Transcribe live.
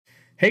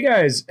Hey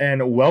guys,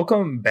 and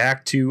welcome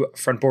back to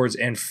Front Boards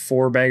and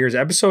Four Baggers,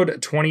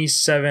 episode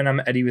 27.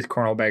 I'm Eddie with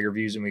Cornhole Bag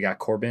Reviews, and we got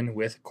Corbin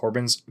with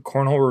Corbin's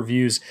Cornhole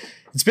Reviews.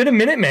 It's been a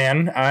minute,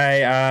 man.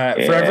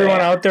 For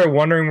everyone out there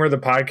wondering where the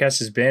podcast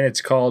has been,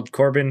 it's called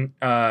Corbin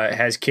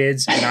Has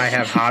Kids, and I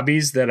Have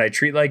Hobbies that I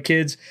treat like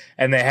kids,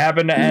 and they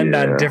happen to end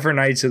on different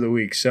nights of the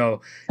week.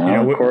 So,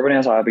 Corbin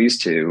has hobbies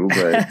too,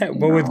 but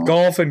with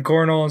golf and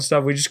cornhole and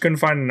stuff, we just couldn't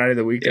find a night of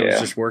the week that was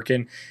just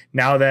working.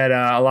 Now that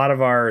a lot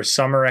of our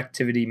summer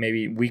activity,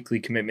 maybe weekly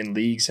commitment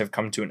leagues, have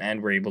come to an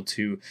end, we're able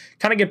to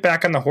kind of get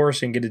back on the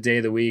horse and get a day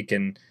of the week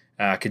and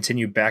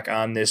continue back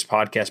on this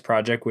podcast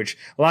project, which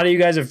a lot of you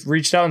guys have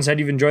reached out and said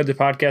you've enjoyed the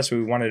podcast, so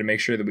we wanted to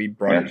make sure that we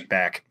brought it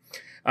back.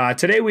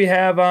 Today we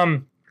have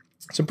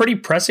some pretty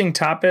pressing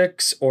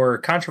topics or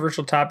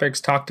controversial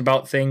topics, talked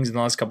about things in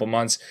the last couple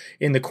months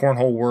in the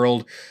cornhole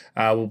world.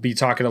 We'll be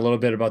talking a little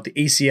bit about the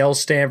ACL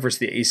stamp versus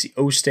the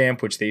ACO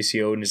stamp, which the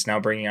ACO is now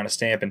bringing on a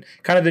stamp, and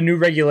kind of the new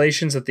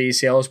regulations that the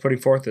ACL is putting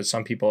forth that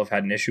some people have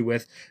had an issue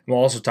with. And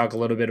we'll also talk a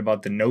little bit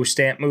about the no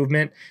stamp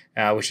movement,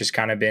 which has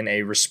kind of been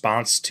a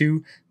response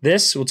to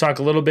this. We'll talk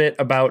a little bit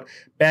about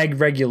bag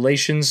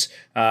regulations,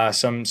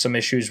 some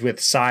issues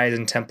with size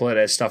and template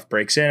as stuff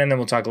breaks in, and then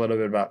we'll talk a little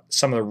bit about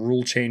some of the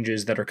rule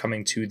changes that are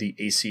coming to the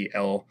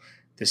ACL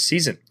this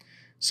season.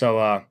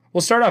 So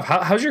we'll start off.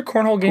 How's your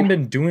cornhole game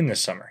been doing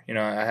this summer? You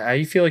know, how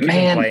you feel like you've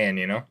been playing,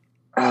 you know?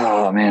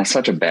 Oh, man, it's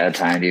such a bad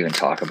time to even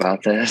talk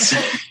about this.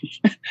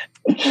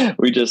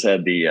 We just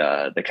had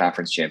the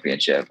conference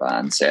championship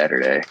on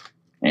Saturday,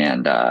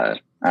 and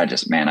I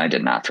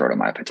did not throw to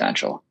my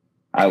potential.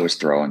 I was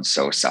throwing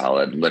so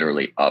solid,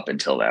 literally up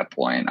until that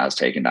point. I was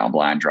taking down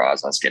blind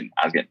draws. I was getting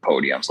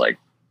podiums like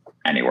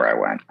anywhere I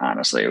went.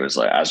 Honestly, it was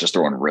like I was just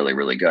throwing really,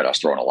 really good. I was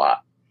throwing a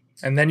lot.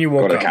 And then you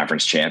woke up. Go to the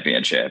conference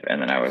championship,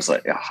 and then I was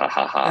like, ha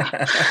ha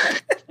ha.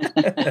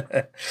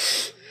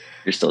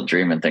 You're still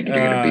dreaming, thinking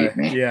you're going to beat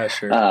me. Yeah,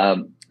 sure. I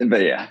went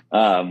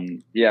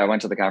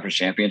to the conference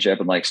championship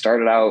and like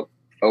started out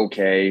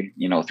okay,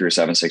 through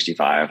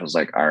 765. I was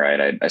like, all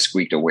right, I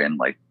squeaked a win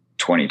like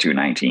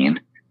 22-19.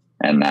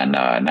 And then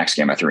next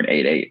game I threw an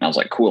 8-8, and I was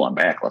like, cool, I'm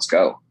back. Let's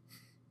go.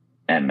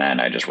 And then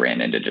I just ran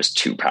into just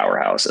two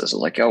powerhouses. I was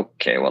like,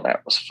 okay, well,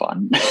 that was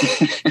fun.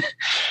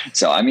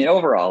 So,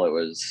 overall it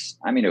was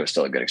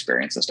still a good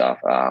experience and stuff.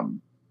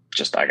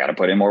 Just, I got to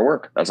put in more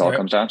work. That's all it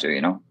comes down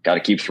to, got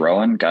to keep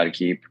throwing, got to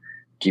keep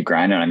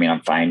grinding.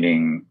 I'm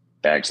finding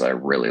bags that I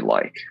really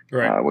like,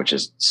 which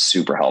is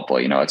super helpful.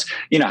 It's,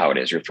 how it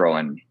is. You're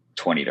throwing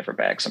 20 different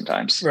bags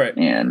sometimes. Right.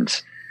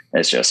 And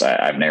it's just,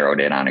 I've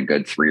narrowed in on a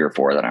good 3 or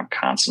 4 that I'm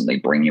constantly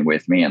bringing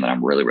with me and that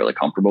I'm really, really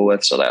comfortable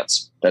with. So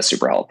that's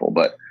super helpful,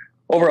 but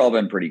overall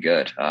been pretty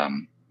good.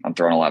 I'm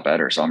throwing a lot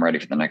better, so I'm ready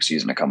for the next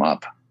season to come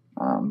up.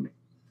 I'm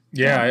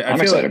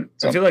excited.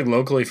 I feel like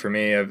locally for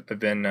me, I've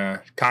been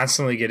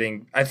constantly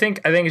getting. I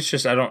think it's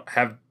just I don't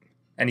have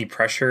any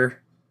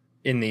pressure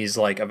in these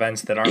like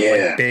events that aren't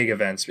like big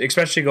events,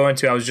 especially going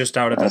to. I was just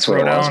out at the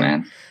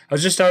Throwdown. I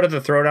was just out at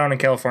the Throwdown in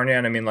California,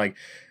 and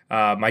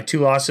my 2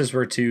 losses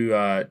were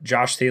to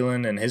Josh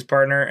Thielen and his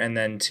partner, and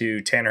then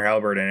to Tanner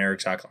Halbert and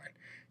Eric Zockline.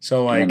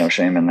 So no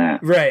shame in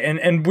that, right?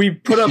 And we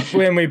put up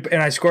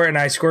I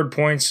scored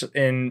points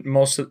in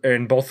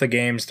both the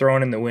games,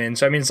 throwing in the win.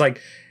 So it's like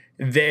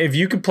if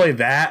you could play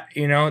that,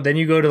 then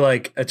you go to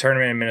like a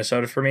tournament in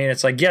Minnesota for me, and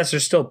it's like yes,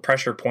 there's still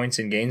pressure points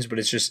in games, but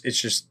it's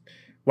just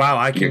wow,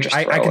 I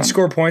can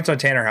score points on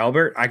Tanner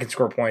Halbert. I can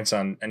score points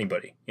on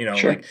anybody,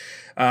 Sure.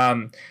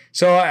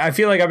 So I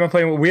feel like I've been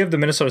playing. We have the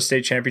Minnesota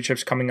State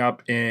Championships coming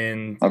up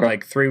in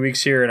like 3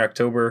 weeks here in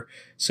October.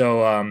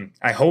 So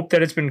I hope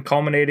that it's been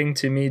culminating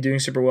to me doing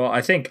super well.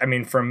 I think,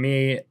 from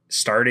me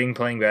starting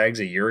playing bags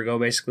a year ago,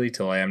 basically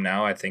till I am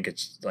now, I think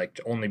it's like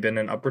only been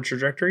an upward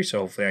trajectory. So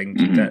hopefully I can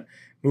keep that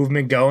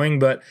movement going.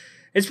 But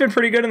it's been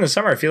pretty good in the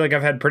summer. I feel like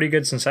I've had pretty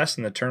good success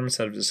in the tournaments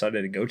that I've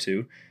decided to go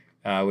to.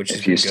 Which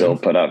if you still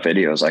put out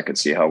videos, I could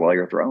see how well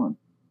you're throwing.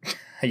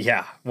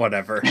 Yeah,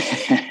 whatever.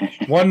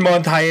 1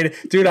 month hiatus.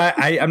 Dude,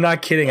 I'm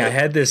not kidding. I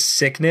had this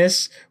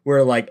sickness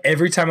where like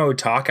every time I would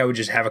talk, I would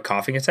just have a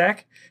coughing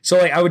attack. So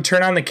like I would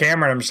turn on the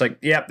camera and I'm just like,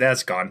 yep,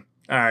 that's gone.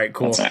 All right,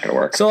 cool. That's not gonna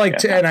work. So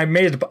like, and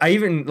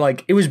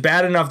it was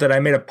bad enough that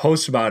I made a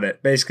post about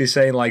it, basically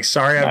saying like,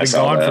 sorry, I've been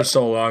gone for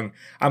so long.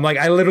 I'm like,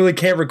 I literally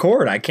can't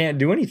record. I can't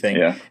do anything.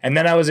 Yeah. And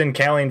then I was in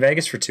Cali and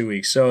Vegas for 2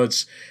 weeks. So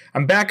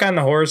I'm back on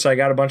the horse. I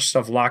got a bunch of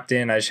stuff locked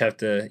in. I just have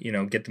to,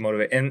 get the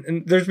motivation.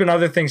 And there's been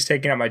other things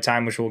taking up my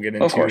time, which we'll get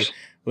into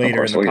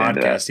later in the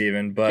podcast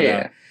even.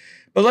 But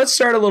let's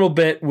start a little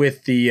bit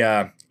with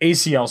the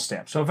ACL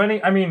stamp. So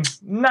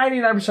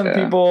 99% of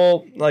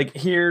people like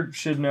here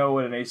should know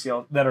what an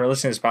ACL that are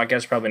listening to this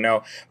podcast probably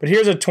know. But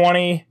here's a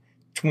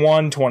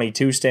 21,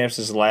 22 stamps.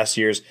 This is last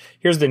year's.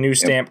 Here's the new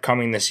stamp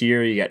coming this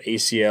year. You got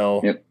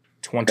ACL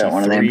 23, got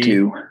one of them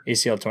too.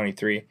 ACL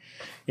 23.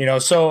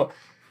 So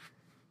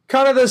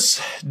kind of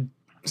this,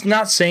 it's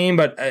not same,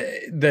 but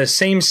the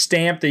same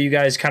stamp that you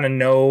guys kind of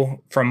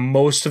know from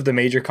most of the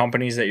major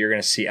companies that you're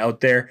going to see out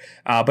there,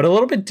 but a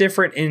little bit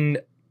different in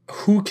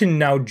who can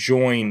now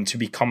join to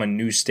become a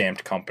new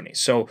stamped company.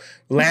 So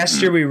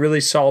last year we really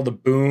saw the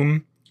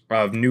boom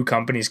of new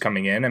companies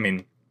coming in. I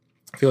mean,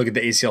 if you look at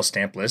the ACL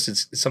stamp list,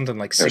 it's something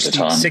like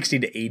 60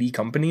 to 80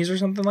 companies or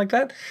something like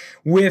that.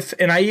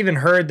 And I even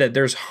heard that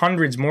there's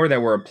hundreds more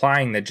that were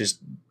applying that just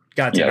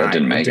got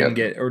denied didn't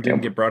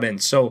get brought in.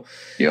 So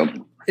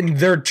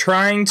they're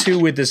trying to,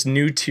 with this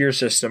new tier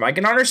system, I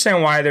can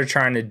understand why they're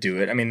trying to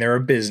do it. I mean, they're a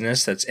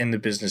business that's in the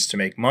business to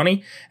make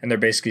money, and they're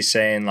basically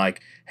saying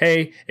like,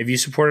 hey, if you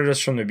supported us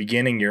from the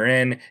beginning, you're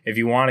in. If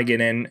you want to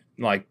get in,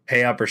 like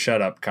pay up or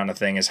shut up kind of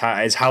thing is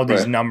how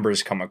these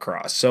numbers come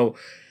across. So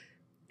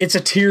it's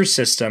a tier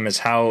system is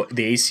how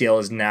the ACL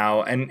is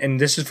now. And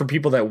this is for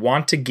people that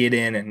want to get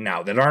in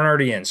now that aren't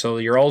already in. So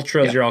your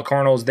ultras, your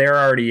Alcarnals, they're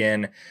already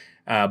in.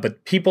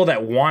 But people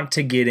that want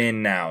to get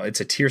in now, it's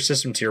a tier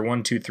system, tier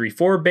 1, 2, 3,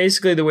 4.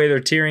 Basically, the way they're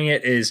tiering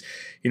it is,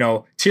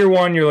 tier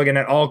 1, you're looking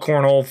at all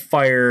cornhole,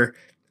 fire,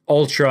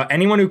 ultra,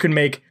 anyone who can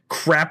make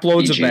crap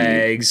loads of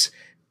bags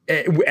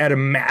at a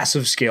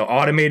massive scale.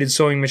 Automated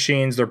sewing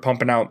machines, they're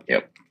pumping out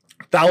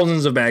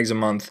thousands of bags a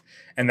month,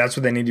 and that's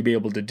what they need to be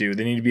able to do.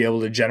 They need to be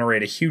able to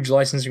generate a huge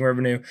licensing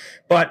revenue.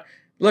 But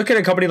look at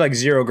a company like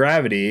Zero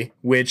Gravity,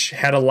 which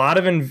had a lot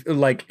of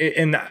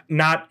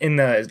not in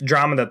the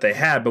drama that they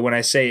had, but when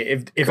I say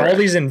if all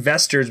these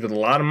investors with a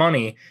lot of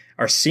money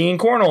are seeing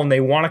cornhole and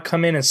they want to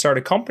come in and start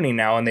a company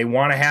now, and they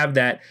want to have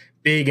that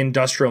big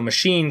industrial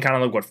machine, kind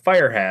of like what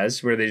Fire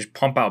has, where they just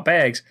pump out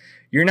bags,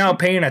 you're now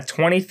paying a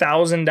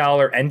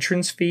 $20,000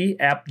 entrance fee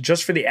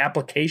just for the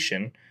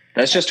application.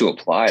 That's just to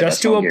apply.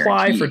 Just to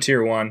apply for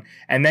tier 1,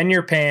 and then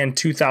you're paying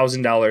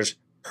 $2,000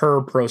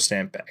 per Pro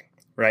Stamp bag.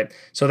 Right.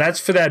 So that's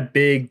for that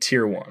big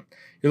tier 1.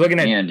 You're looking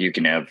at, and you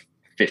can have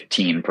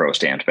 15 Pro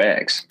stamped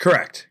bags.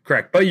 Correct.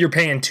 But you're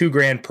paying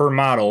 $2,000 per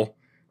model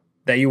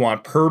that you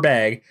want per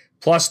bag,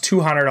 plus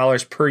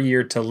 $200 per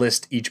year to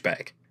list each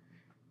bag.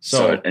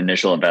 So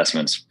initial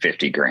investment's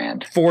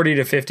 $50,000. 40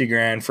 to 50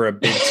 grand for a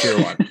big tier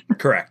 1.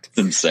 Correct. It's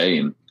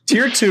insane.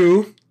 Tier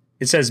 2,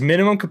 it says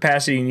minimum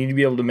capacity. You need to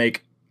be able to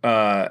make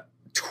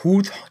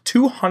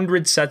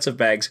 200 sets of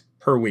bags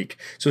per week.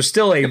 So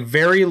still a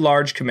very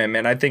large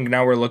commitment. I think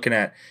now we're looking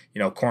at,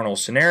 cornhole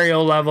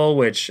scenario level,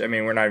 which, I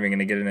mean, we're not even going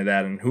to get into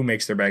that and who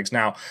makes their bags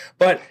now.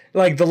 But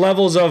like the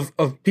levels of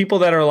people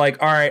that are like,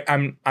 all right,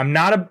 I'm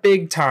not a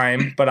big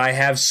time, but I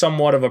have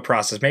somewhat of a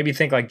process. Maybe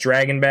think like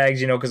Dragon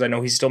Bags, because I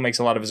know he still makes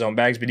a lot of his own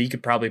bags, but he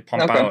could probably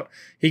pump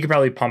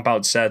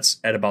out sets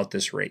at about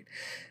this rate.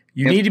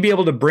 You need to be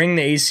able to bring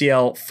the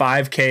ACL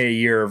 $5,000 a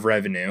year of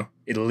revenue,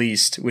 at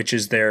least, which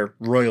is their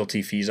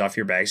royalty fees off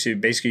your bag. So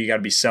basically you got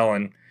to be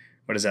selling,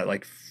 what is that,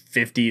 like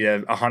 50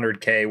 to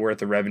 $100K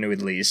worth of revenue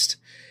at least,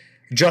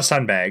 just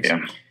on bags.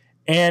 Yeah.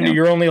 And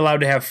you're only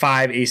allowed to have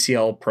 5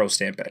 ACL Pro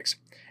Stamp bags.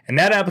 And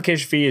that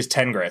application fee is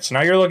 $10,000. So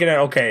now you're looking at,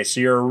 okay, so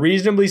you're a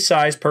reasonably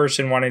sized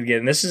person wanting to get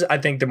in. This is, I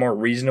think, the more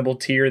reasonable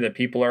tier that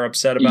people are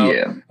upset about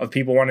of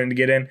people wanting to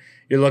get in.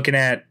 You're looking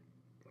at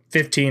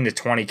 15 to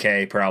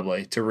 20K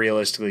probably to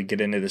realistically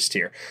get into this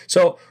tier.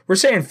 So we're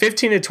saying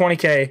 15 to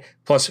 20K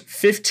plus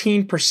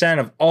 15%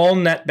 of all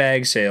net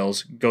bag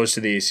sales goes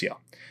to the ACL.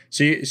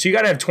 So you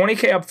got to have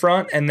 20K up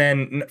front, and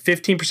then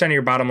 15% of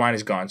your bottom line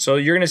is gone. So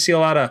you're going to see a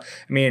lot of,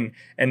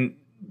 and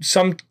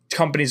some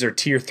companies are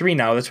tier 3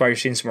 now. That's why you're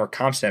seeing some more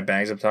comp stamp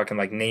bags. I'm talking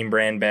like Name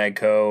Brand Bag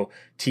Co.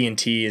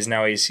 TNT is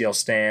now ACL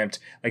stamped.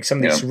 Like some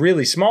of these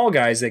really small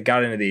guys that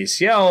got into the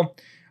ACL,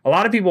 a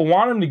lot of people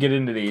want them to get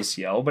into the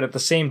ACL, but at the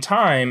same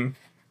time,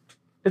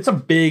 it's a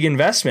big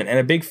investment and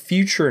a big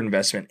future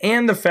investment.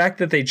 And the fact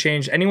that they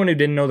changed, anyone who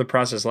didn't know the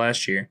process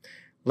last year,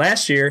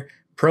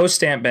 Pro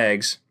Stamp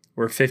bags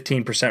were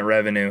 15%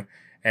 revenue,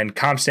 and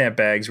comp stamp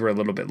bags were a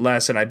little bit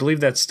less, and I believe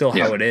that's still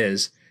how it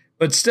is.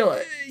 But still,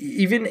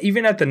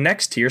 even at the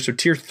next tier, so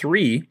tier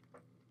 3,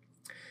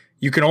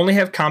 you can only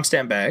have comp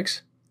stamp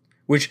bags,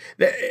 and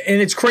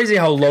it's crazy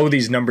how low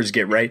these numbers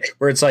get, right?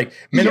 Where it's like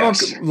minimum,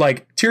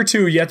 like tier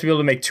 2, you have to be able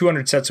to make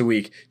 200 sets a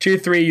week. Tier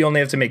 3, you only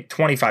have to make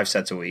 25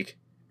 sets a week,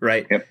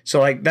 right? Yep. So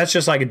like that's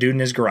just like a dude in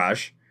his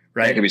garage,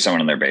 right? It could be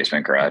someone in their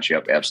basement garage.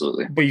 Yep,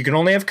 absolutely. But you can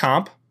only have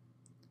comp,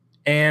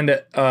 and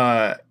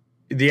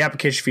the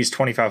application fee is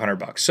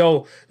 $2,500.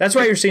 So that's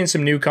why you're seeing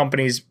some new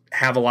companies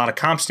have a lot of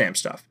comp stamp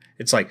stuff.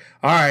 It's like,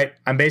 all right,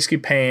 I'm basically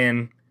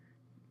paying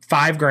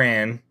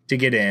 $5,000 to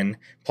get in,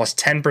 plus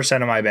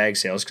 10% of my bag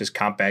sales, because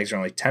comp bags are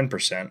only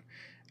 10%,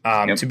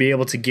 to be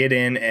able to get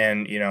in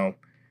and,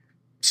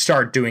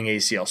 start doing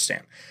ACL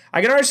stamp.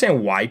 I can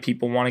understand why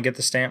people want to get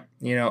the stamp.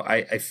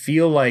 I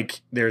feel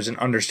like there's an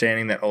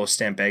understanding that,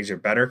 stamp bags are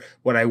better.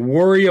 What I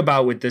worry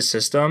about with this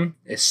system,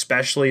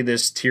 especially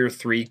this tier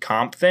 3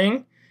 comp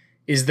thing,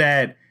 is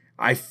that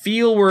I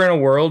feel we're in a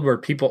world where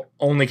people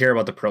only care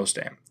about the Pro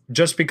Stamp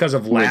just because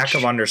of lack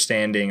of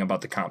understanding about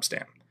the comp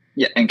stamp.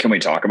 Yeah, and can we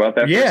talk about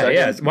that for a second?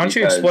 Yeah. Why don't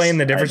you explain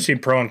the difference between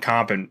pro and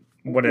comp and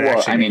what it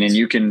actually means?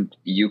 And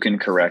you can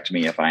correct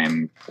me if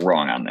I'm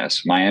wrong on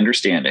this. My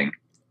understanding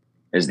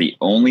is the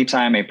only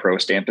time a Pro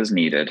Stamp is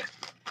needed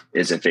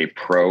is if a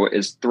pro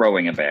is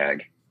throwing a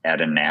bag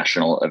at a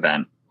national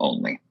event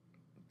only.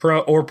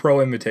 Pro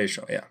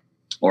Invitational, yeah.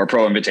 Or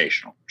Pro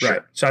Invitational, sure.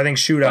 Right. So I think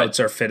shootouts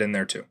are fit in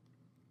there too.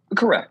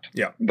 Correct.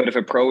 Yeah. But if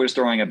a pro is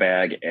throwing a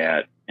bag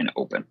at an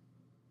open,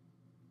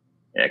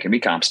 Bag can be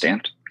comp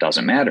stamped.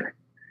 Doesn't matter.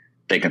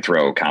 They can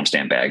throw comp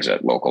stamp bags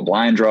at local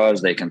blind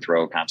draws. They can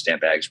throw comp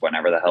stamp bags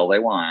whenever the hell they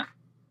want,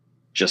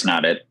 just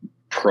not at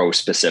pro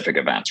specific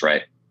events,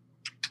 right?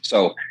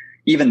 So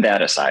even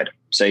that aside,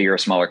 say you're a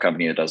smaller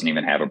company that doesn't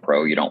even have a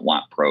pro, you don't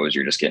want pros,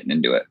 you're just getting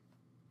into it.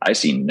 I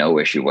see no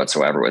issue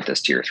whatsoever with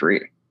this tier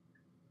 3.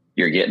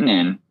 You're getting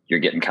in, you're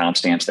getting comp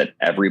stamps that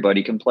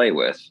everybody can play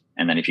with.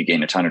 And then if you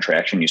gain a ton of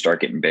traction, you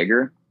start getting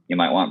bigger, you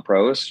might want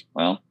pros.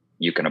 Well,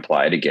 you can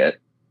apply to get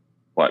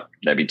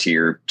that'd be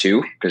tier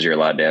 2 because you're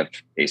allowed to have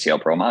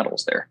ACL pro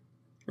models there.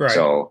 Right.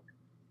 So,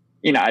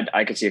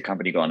 I could see a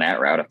company going that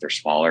route if they're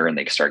smaller and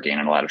they start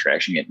gaining a lot of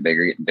traction, getting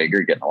bigger,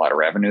 getting a lot of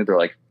revenue. They're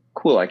like,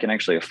 cool, I can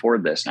actually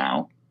afford this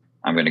now.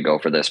 I'm going to go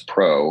for this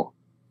pro.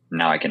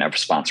 Now I can have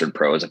sponsored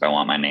pros if I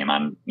want my name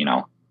on,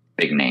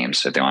 big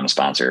names, if they want to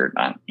sponsor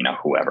on,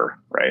 whoever.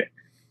 Right.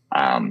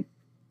 I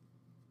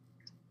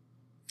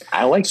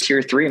like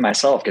tier 3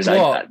 myself because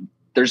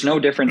there's no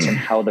difference in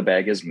how the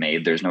bag is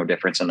made. There's no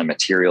difference in the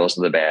materials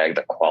of the bag,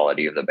 the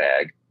quality of the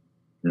bag,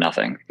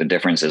 nothing. The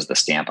difference is the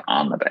stamp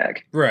on the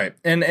bag. Right.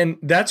 And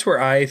that's where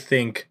I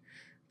think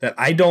that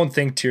I don't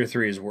think tier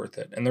 3 is worth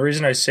it. And the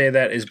reason I say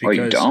that is because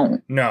you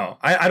don't? No,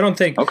 I don't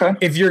think. Okay.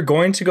 If you're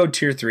going to go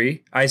tier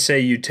 3, I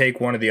say you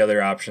take one of the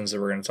other options that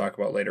we're going to talk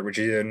about later, which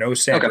is either no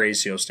stamp or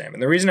ACO stamp.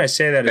 And the reason I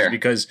say that is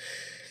because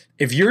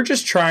if you're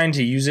just trying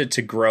to use it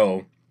to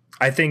grow,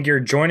 I think you're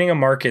joining a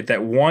market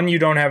that, 1, you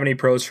don't have any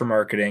pros for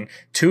marketing.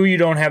 2, you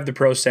don't have the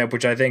pro stamp,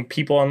 which I think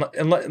people,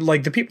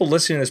 like the people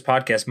listening to this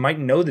podcast, might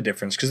know the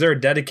difference because they're a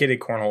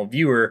dedicated cornhole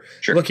viewer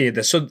looking at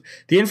this. So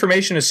the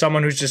information is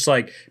someone who's just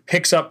like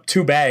picks up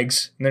 2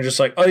 bags and they're just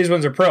like, oh, these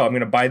ones are pro, I'm going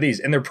to buy these.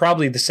 And they're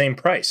probably the same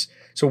price.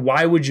 So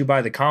why would you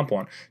buy the comp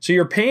one? So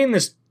you're paying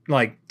this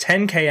like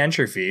 10K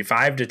entry fee,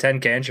 5 to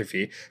 10K entry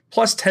fee,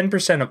 plus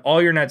 10% of all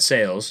your net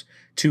sales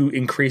to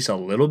increase a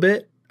little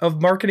bit of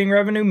marketing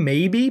revenue,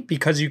 maybe,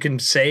 because you can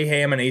say,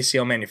 hey, I'm an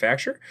ACL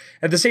manufacturer.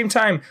 At the same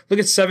time, look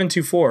at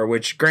 724,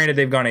 which granted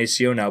they've gone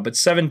ACO now, but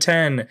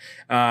 710,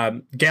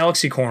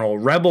 Galaxy Cornhole,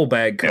 Rebel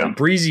Bag Co.,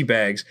 Breezy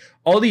Bags,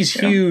 all these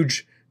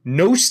huge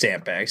no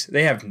stamp bags.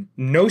 They have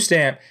no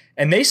stamp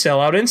and they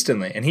sell out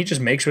instantly. And he just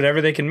makes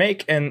whatever they can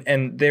make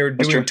and they're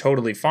doing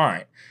totally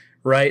fine.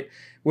 Right?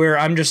 Where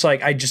I'm just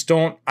like, I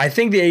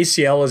think the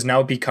ACL is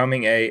now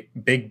becoming a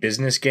big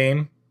business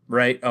game.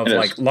 Right, of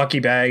like Lucky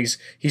Bags.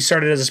 He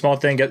started as a small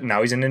thing,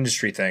 now he's an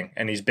industry thing,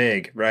 and he's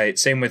big, right?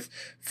 Same with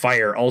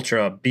Fire,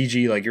 Ultra,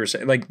 BG, like you were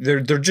saying. Like they're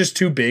just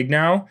too big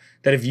now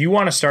that if you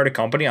want to start a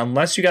company,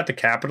 unless you got the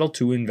capital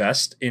to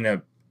invest in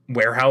a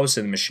warehouse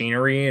and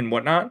machinery and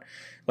whatnot,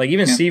 like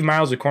even Steve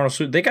Miles with Cornhole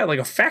Suit, they got like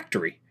a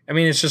factory. I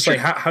mean, it's just like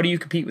how do you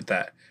compete with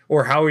that,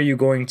 or how are you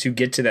going to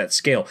get to that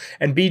scale?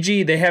 And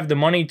BG, they have the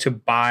money to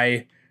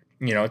buy,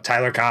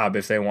 Tyler Cobb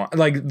if they want,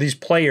 like these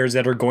players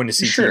that are going to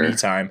see TV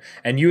time,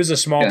 and you as a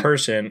small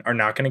person are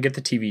not going to get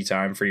the TV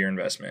time for your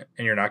investment,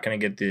 and you're not going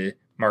to get the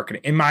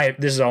marketing.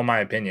 This is all my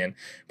opinion,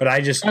 but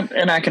I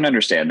can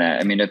understand that.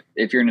 I mean,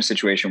 if you're in a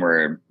situation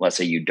where, let's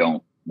say, you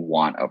don't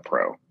want a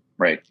pro,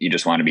 right? You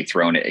just want to be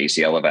thrown at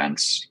ACL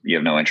events. You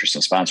have no interest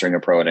in sponsoring a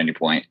pro at any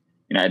point.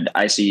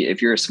 I see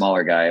if you're a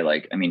smaller guy,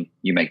 like, I mean,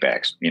 you make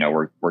bags.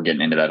 We're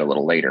getting into that a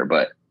little later,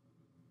 but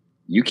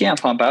you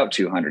can't pump out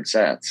 200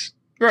 sets.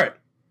 Right.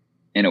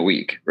 In a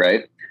week,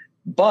 right?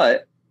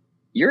 But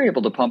you're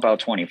able to pump out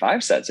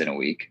 25 sets in a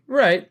week.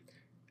 Right.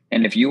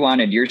 And if you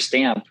wanted your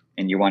stamp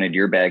and you wanted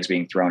your bags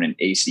being thrown in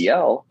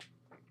ACL,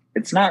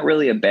 it's not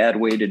really a bad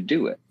way to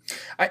do it.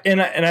 I think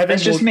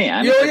that's just me.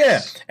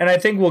 And I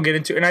think we'll get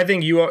into, and I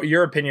think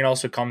your opinion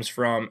also comes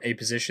from a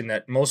position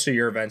that most of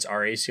your events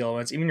are ACL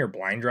events, even your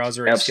blind draws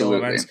are ACL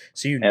events.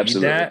 So you need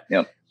that.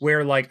 Yep.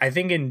 Where like, I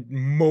think in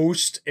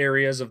most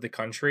areas of the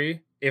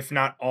country, if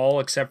not all,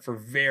 except for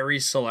very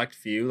select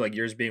few, like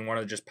yours being one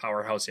of the just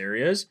powerhouse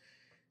areas,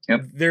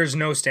 there's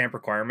no stamp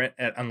requirement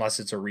unless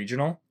it's a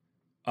regional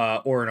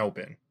or an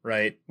open,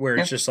 right? Where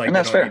it's just like, you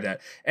don't need that.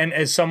 And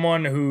as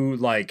someone who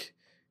like,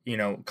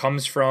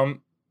 comes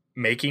from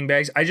making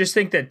bags, I just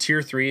think that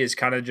tier 3 is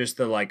kind of just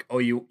the like, oh,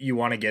 you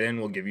want to get in,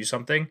 we'll give you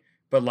something.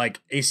 But like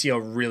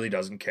ACL really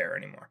doesn't care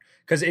anymore.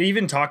 Because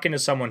even talking to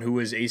someone who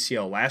was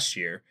ACL last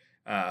year,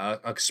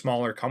 a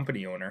smaller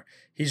company owner,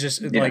 he's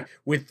just like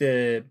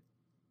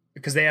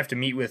because they have to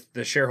meet with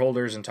the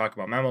shareholders and talk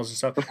about memos and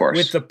stuff. Of course.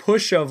 With the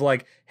push of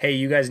like, hey,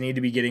 you guys need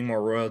to be getting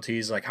more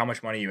royalties. Like, how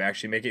much money you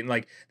actually make it. And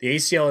like the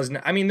ACL is,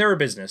 they're a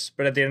business,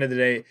 but at the end of the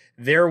day,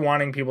 they're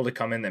wanting people to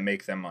come in that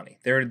make them money.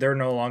 They're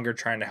no longer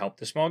trying to help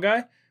the small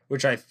guy,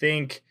 which I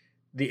think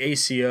the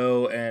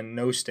ACO and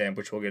no stamp,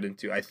 which we'll get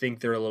into, I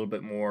think they're a little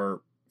bit more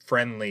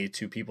friendly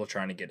to people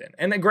trying to get in.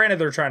 And then granted,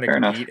 they're trying to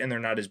compete and they're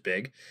not as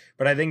big,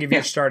 but I think if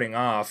you're starting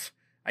off,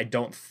 I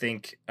don't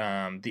think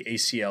the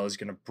ACL is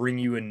going to bring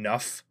you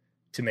enough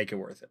to make it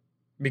worth it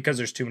because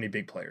there's too many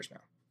big players now.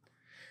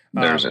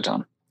 There's a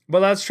ton.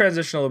 But let's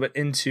transition a little bit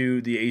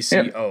into the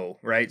ACO,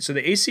 right? So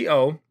the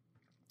ACO,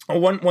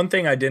 one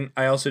thing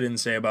I also didn't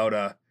say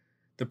about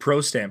the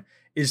pro stamp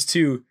is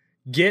to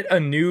get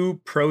a new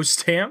pro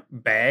stamp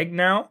bag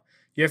now.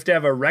 You have to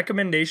have a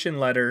recommendation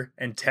letter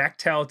and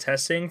tactile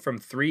testing from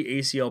 3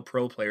 ACL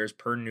Pro players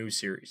per new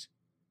series.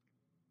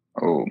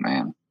 Oh,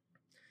 man.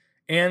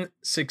 And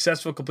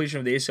successful completion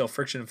of the ACL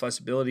friction and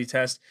flexibility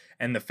test.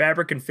 And the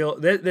fabric and fill.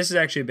 This is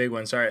actually a big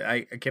one. Sorry,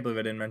 I can't believe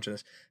I didn't mention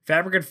this.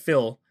 Fabric and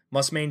fill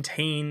must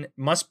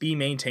be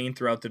maintained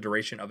throughout the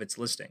duration of its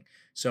listing.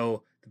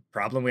 So the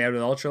problem we had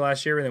with Ultra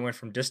last year when they went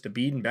from disc to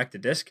bead and back to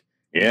disc.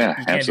 Yeah,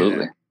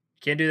 absolutely.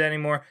 Can't do that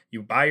anymore.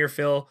 You buy your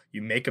fill,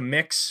 you make a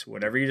mix,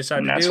 whatever you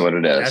decide to do. That's what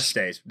it is. That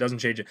stays. It doesn't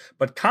change it.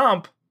 But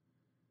comp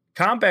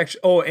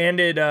actually, and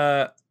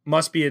it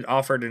must be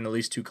offered in at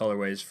least 2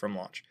 colorways from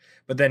launch.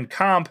 But then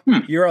comp,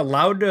 you're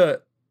allowed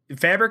to,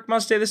 fabric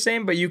must stay the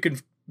same, but you can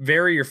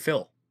vary your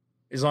fill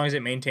as long as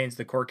it maintains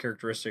the core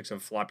characteristics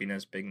of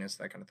floppiness, bigness,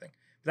 that kind of thing.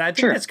 But I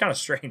think that's kind of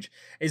strange.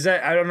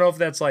 I don't know if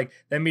that's like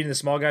them meeting the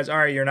small guys. All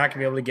right, you're not going to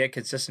be able to get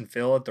consistent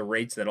fill at the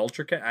rates that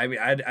Ultra can. I mean,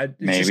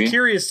 it's just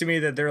curious to me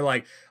that they're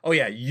like, oh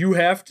yeah, you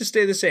have to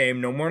stay the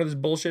same. No more of this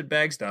bullshit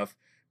bag stuff.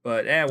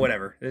 But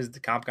whatever. This is the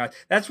comp guys.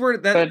 That's where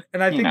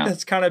and I think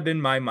that's kind of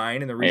been my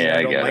mind. And the reason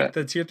I don't like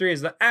the tier 3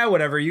 is that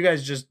whatever. You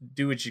guys just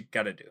do what you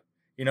got to do.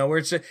 You know,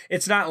 where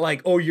it's not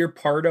like, oh, you're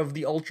part of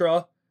the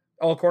Ultra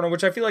All Corner,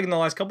 which I feel like in the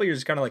last couple of years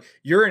is kind of like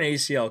you're an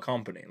ACL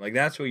company. Like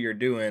that's what you're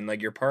doing.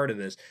 Like you're part of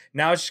this.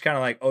 Now it's just kind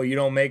of like, oh, you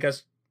don't make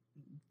us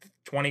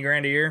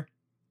 $20,000 a year,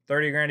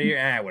 $30,000 a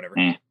year, whatever.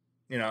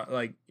 You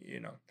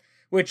know,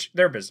 which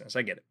their business.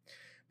 I get it,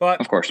 but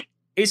of course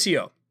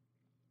ACO.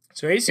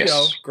 So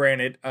ACO,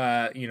 granted,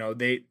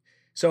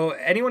 so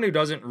anyone who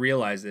doesn't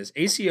realize this,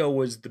 ACO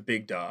was the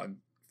big dog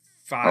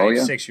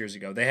 6 years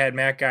ago. They had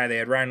Matt Guy, they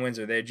had Ryan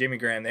Windsor, they had Jimmy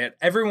Graham,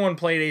 everyone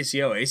played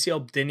ACO.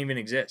 ACL didn't even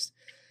exist.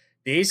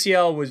 The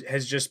ACL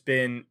has just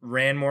been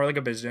ran more like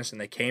a business, and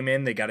they came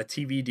in, they got a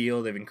TV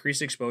deal, they've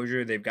increased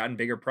exposure, they've gotten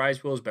bigger prize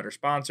pools, better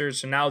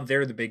sponsors, so now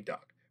they're the big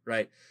dog,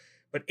 right?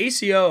 But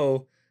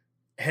ACO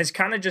has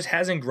kind of just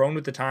hasn't grown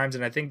with the times,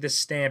 and I think this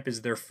stamp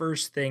is their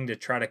first thing to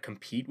try to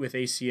compete with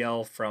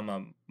ACL from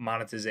a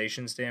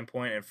monetization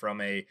standpoint and from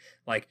a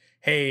like,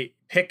 hey,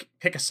 pick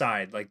a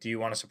side. Like, do you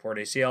want to support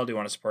ACL? Do you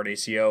want to support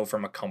ACO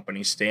from a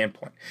company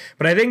standpoint?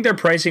 But I think their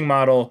pricing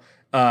model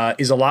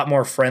is a lot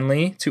more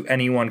friendly to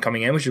anyone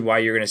coming in, which is why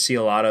you're going to see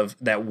a lot of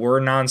that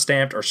were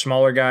non-stamped or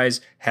smaller guys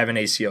have an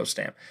ACO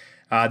stamp.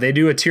 They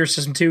do a tier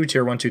system too,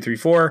 tier 1, 2, 3,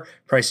 4.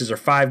 Prices are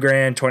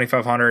 $5,000,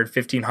 $2,500,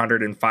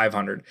 $1,500, and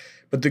 $500.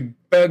 But the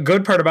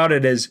good part about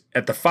it is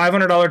at the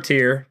 $500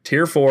 tier,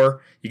 tier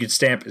 4, you can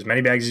stamp as many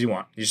bags as you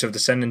want. You just have to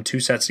send in 2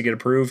 sets to get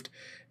approved,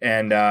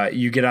 and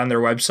you get on their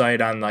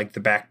website on like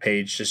the back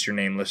page, just your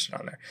name listed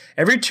on there.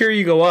 Every tier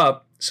you go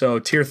up, so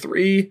tier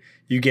 3,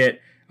 you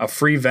get a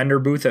free vendor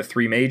booth at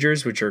 3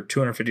 majors, which are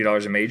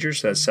 $250 a major,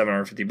 so that's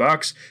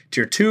 $750.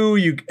 Tier 2,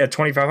 you at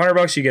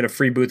 $2,500, you get a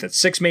free booth at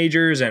 6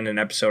 majors and an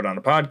episode on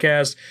a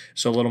podcast,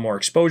 so a little more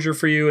exposure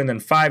for you. And then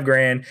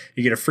 $5,000,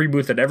 you get a free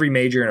booth at every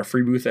major and a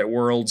free booth at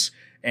Worlds,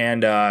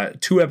 and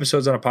 2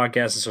 episodes on a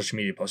podcast and social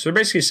media posts. So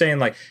they're basically saying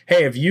like,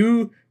 hey, if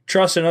you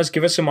trust in us,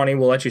 give us some money,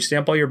 we'll let you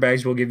stamp all your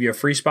bags, we'll give you a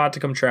free spot to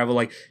come travel,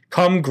 like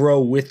come grow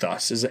with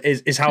us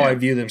is how I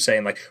view them,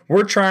 saying like,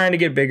 we're trying to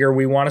get bigger,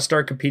 we want to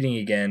start competing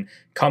again,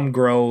 come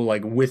grow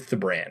like with the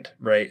brand,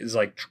 right? It's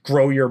like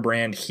grow your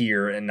brand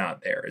here and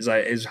not there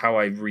is how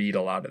I read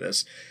a lot of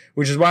this,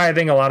 which is why I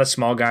think a lot of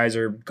small guys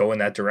are going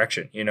that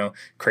direction. You know,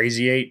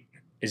 Crazy 8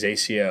 is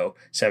ACO,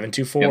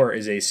 724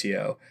 is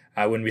ACO.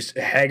 When we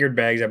Haggard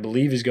Bags, I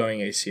believe, is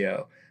going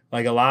ACO.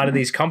 Like a lot of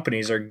these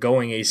companies are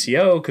going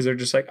ACO because they're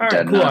just like, all right,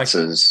 Dead cool. Nuts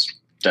is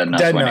Dead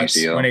Nuts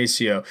went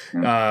ACO.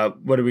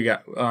 What do we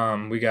got?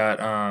 We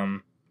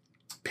got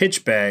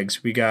Pitch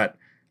Bags. We got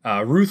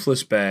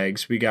Ruthless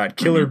Bags. We got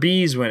Killer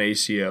Bees went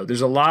ACO.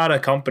 There's a lot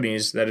of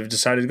companies that have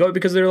decided to go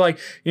because they're like,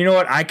 you know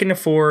what? I can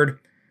afford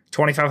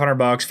 $2,500,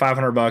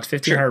 $500,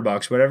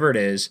 $1,500, whatever it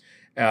is.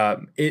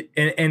 And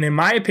in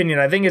my opinion,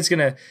 I think it's going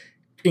to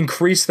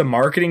increase the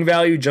marketing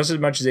value just as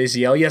much as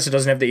ACL. Yes, it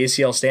doesn't have the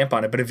ACL stamp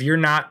on it, but if you're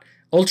not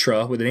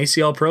Ultra with an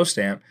ACL Pro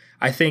stamp,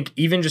 I think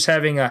even just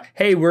having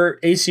hey, we're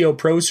ACO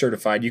Pro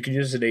certified, you can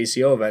use it at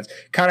ACO events,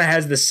 kind of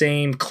has the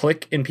same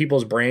click in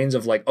people's brains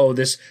of like, oh,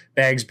 this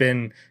bag's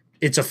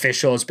it's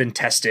official, it's been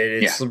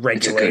tested, it's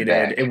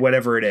regulated,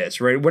 whatever it is,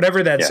 right?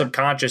 Whatever that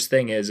subconscious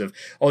thing is of,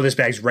 oh, this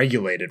bag's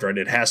regulated, right?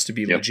 It has to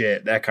be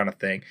legit, that kind of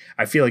thing.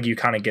 I feel like you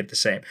kind of get the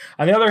same.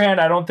 On the other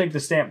hand, I don't think the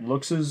stamp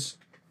looks as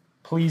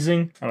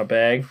pleasing on a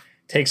bag.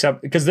 Takes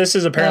up, because this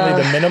is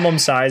apparently the minimum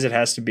size it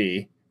has to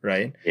be,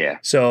 right? Yeah.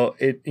 So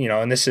it,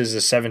 and this is a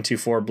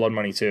 724 Blood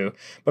Money too.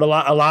 But a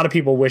lot of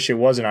people wish it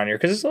wasn't on here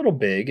because it's a little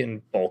big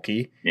and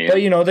bulky. Yeah.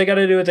 But they got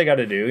to do what they got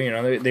to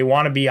do. They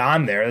want to be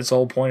on there. That's the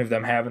whole point of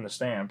them having the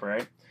stamp,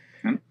 right?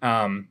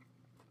 Mm-hmm.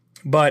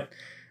 But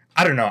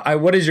I don't know.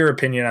 What is your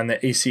opinion on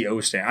the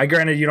ACO stamp?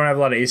 Granted, you don't have a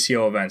lot of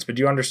ACO events, but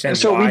do you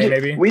understand why?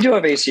 Maybe we do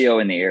have ACO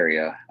in the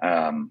area.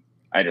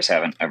 I just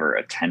haven't ever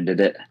attended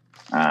it.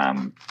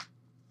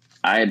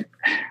 I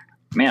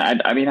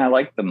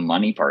like the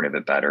money part of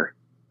it better.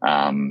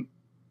 I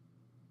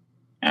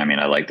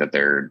like that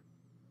they're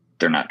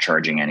not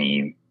charging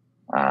any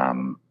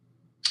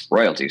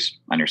royalties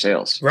on your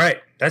sales.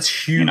 Right. That's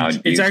huge.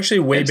 It's actually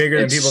way bigger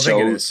than people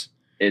think it is.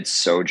 It's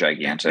so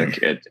gigantic.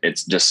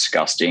 It's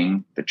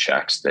disgusting, the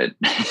checks that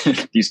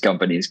these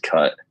companies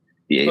cut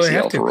the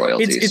ACL for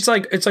royalties.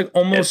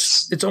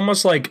 It's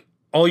almost like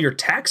all your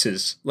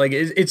taxes. Like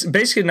it's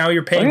basically now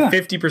you're paying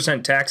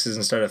 50% taxes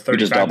instead of 35%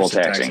 just double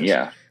taxes. taxing.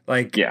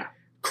 Yeah.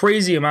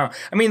 Crazy amount.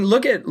 I mean,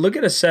 look at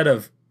a set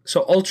of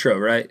Ultra,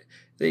 right?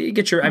 You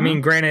get your. I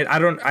mean, granted,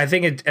 I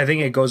think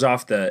it goes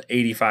off the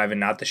 85 and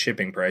not the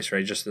shipping price,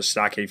 right? Just the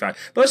stock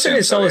 85. But let's say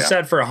they sell a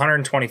set for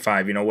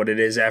 125. You know what it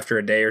is after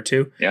a day or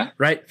two. Yeah.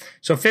 Right.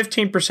 So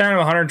 15% of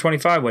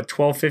 125, what,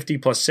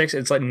 $12.50 plus 6?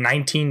 It's like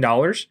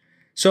 $19.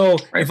 So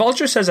if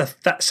Ultra sells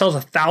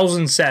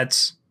 1,000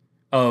 sets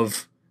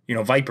of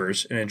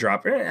Vipers in a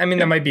drop, I mean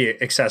that might be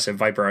excessive.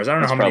 Viper hours. I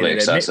don't know how many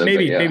it is.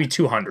 Maybe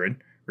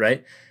 200.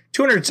 Right.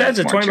 200 cents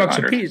at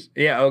 $20 a piece.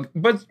 Yeah,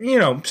 but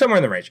somewhere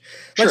in the range.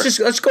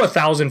 Let's go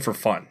 1,000 for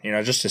fun.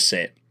 Just to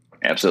say it.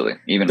 Absolutely.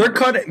 Even they're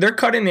cutting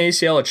the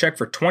ACL a check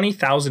for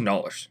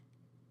 $20,000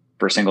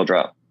 for a single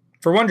drop.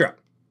 For one drop,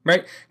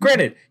 right?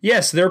 Granted,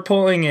 yes, they're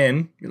pulling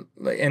in,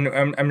 and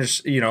I'm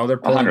just they're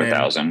pulling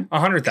 100,000,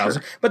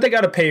 100,000, but they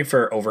got to pay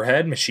for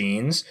overhead,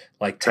 machines,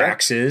 like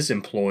taxes,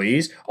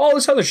 employees, all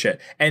this other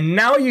shit. And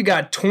now you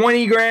got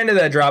 $20,000 of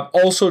that drop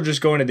also just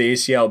going to the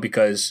ACL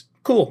because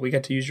cool, we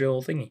got to use your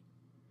little thingy.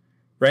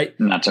 Right.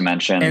 Not to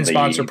mention and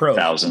sponsor pro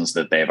thousands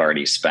that they've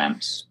already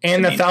spent.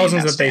 And the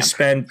thousands that they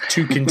spend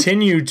to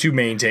continue to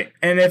maintain.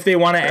 And if they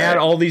want to add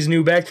all these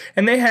new bags,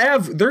 and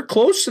they're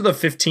close to the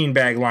 15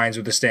 bag lines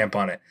with the stamp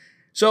on it.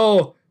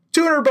 So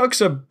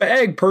 $200 a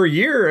bag per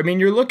year. I mean,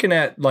 you're looking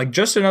at like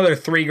just another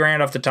 $3,000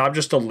 off the top,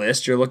 just a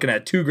list. You're looking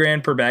at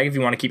 $2,000 per bag if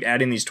you want to keep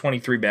adding these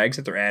 23 bags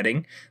that they're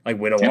adding, like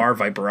Widow R,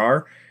 Viper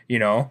R,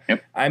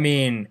 Yep. I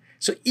mean,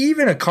 so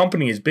even a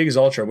company as big as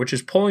Ultra, which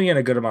is pulling in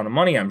a good amount of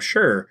money, I'm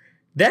sure,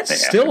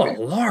 that's still a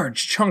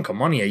large chunk of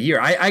money a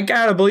year. I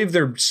gotta believe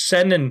they're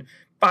sending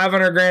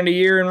 $500,000 a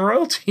year in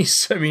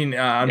royalties. I mean,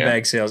 on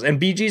bag sales, and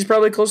BG's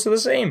probably close to the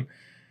same.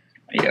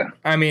 Yeah,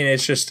 I mean,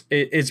 it's just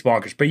it's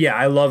bonkers. But yeah,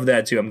 I love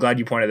that too. I'm glad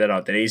you pointed that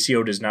out. That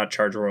ACO does not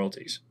charge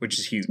royalties, which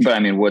is huge. But I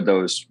mean, would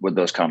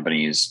those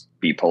companies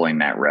be pulling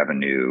that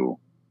revenue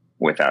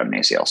without an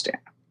ACL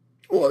stamp?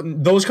 Well,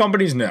 those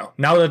companies, no.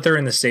 Now that they're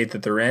in the state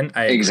that they're in,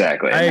 I agree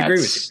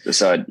with you.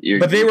 So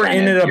but they were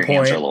in at a your point.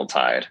 Hands are a little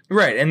tied,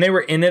 right? And they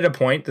were in at a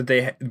point that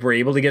they were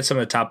able to get some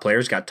of the top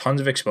players, got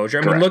tons of exposure.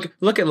 I mean,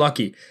 look at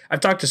Lucky. I've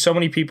talked to so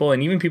many people,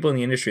 and even people in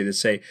the industry, that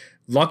say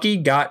Lucky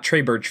got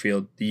Trey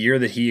Birchfield the year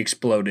that he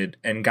exploded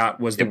and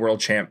was the world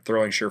champ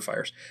throwing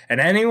Surefires. And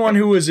anyone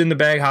who was in the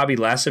bag hobby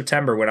last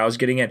September when I was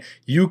getting in,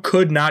 you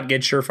could not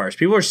get Surefires.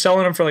 People were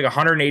selling them for like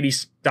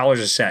 $180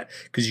 a set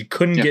because you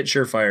couldn't get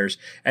Surefires.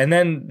 And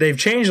then they've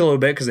changed a little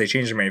bit because they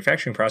changed their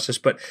manufacturing process.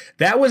 But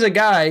that was a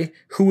guy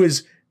who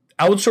was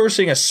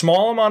outsourcing a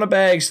small amount of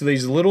bags to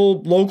these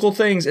little local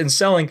things and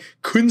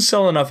couldn't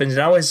sell enough, and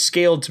now has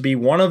scaled to be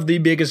one of the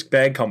biggest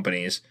bag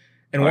companies.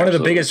 And one of the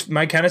biggest,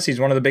 Mike Hennessy is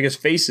one of the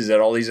biggest faces at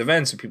all these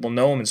events, and people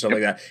know him and stuff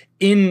like that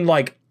in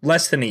like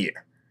less than a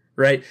year,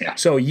 right? Yeah.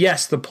 So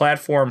yes, the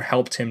platform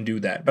helped him do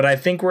that. But I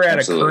think we're at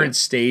a current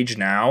stage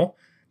now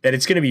that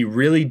it's going to be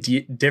really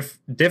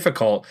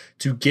difficult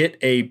to get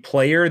a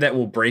player that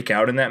will break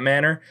out in that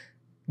manner,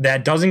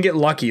 that doesn't get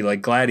lucky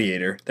like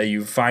Gladiator, that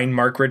you find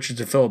Mark Richards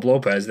and Philip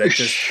Lopez that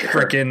just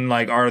freaking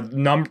like are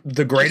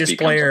the greatest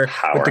player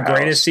with the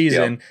greatest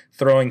season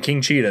throwing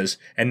King Cheetahs.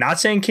 And not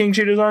saying King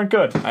Cheetahs aren't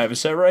good. I have a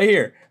set right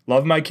here.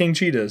 Love my King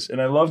Cheetahs,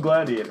 and I love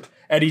Gladiator.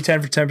 Eddie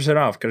 10 for 10%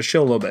 off. Got to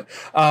chill a little bit.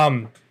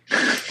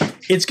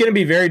 It's going to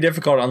be very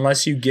difficult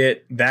unless you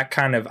get that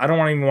kind of, I don't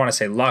even want to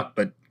say luck,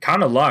 but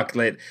kind of luck.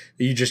 Like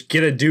you just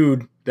get a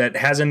dude that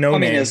has a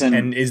name and is that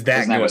isn't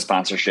good. That what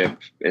sponsorship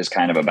is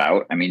kind of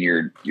about? I mean,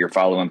 you're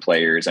following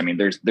players. I mean,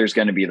 there's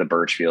going to be the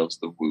Birchfields,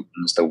 the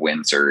Wootons, the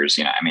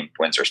Windsors. I mean,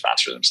 Windsor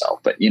sponsors himself,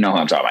 but you know who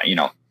I'm talking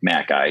about.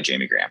 Matt Guy,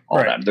 Jamie Graham, all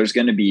that. There's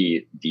going to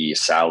be the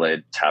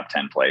solid top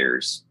 10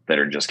 players that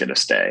are just going to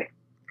stay.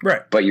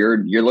 Right. But you're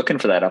looking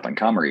for that up and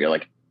comer. You're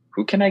like,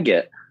 who can I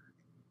get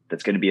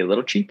that's going to be a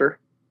little cheaper,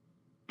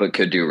 but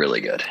could do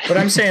really good? But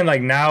I'm saying,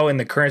 like, now in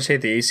the current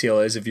state the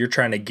ACL is, if you're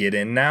trying to get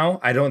in now,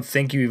 I don't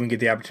think you even get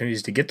the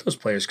opportunities to get those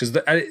players, because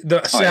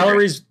the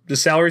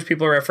salaries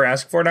people are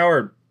asking for now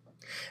are,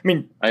 I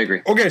mean, I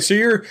agree. Okay, so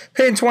you're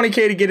paying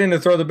 $20K to get in to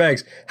throw the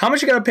bags. How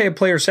much you got to pay a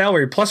player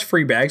salary plus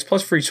free bags,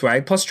 plus free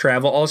swag, plus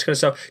travel, all this kind of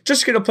stuff,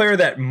 just to get a player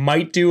that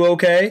might do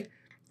okay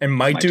and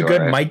might do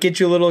good, might get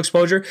you a little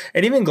exposure?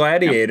 And even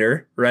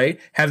Gladiator, right,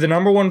 have the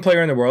number one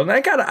player in the world, and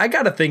I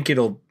gotta think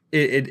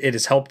it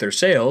has helped their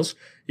sales,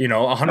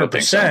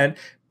 100%.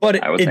 But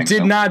it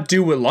did not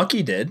do what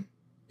Lucky did.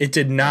 It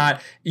did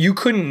not. You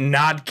couldn't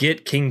not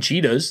get King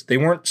Cheetahs. They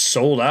weren't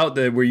sold out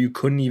where you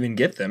couldn't even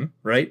get them,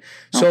 right?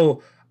 No.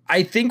 So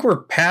I think we're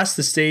past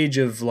the stage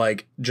of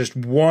like just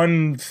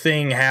one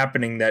thing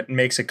happening that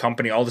makes a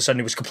company all of a sudden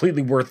it was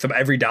completely worth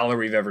every dollar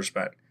we've ever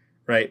spent,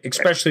 right?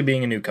 Especially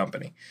being a new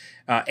company,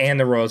 and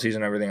the royalties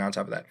and everything on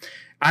top of that.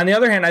 On the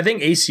other hand, I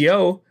think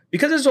ACO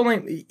because it's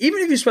only,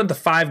 even if you spent the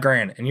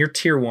 $5,000 and you're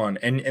tier 1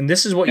 and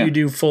this is what you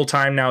do full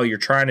time now, you're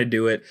trying to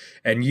do it,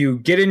 and you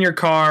get in your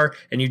car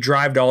and you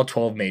drive to all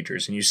 12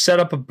 majors and you set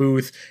up a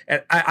booth.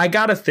 And I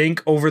got to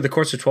think over the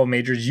course of 12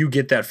 majors, you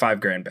get that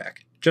 $5,000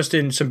 back. Just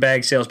in some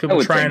bag sales,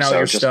 people trying out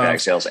your stuff,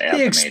 bag sales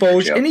the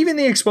exposure, and even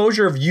the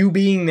exposure of you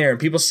being there and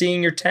people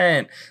seeing your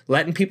tent,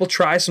 letting people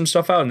try some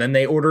stuff out, and then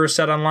they order a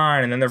set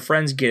online, and then their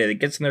friends get it. It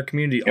gets in their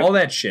community, all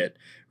that shit,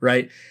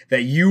 right?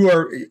 That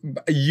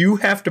you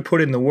have to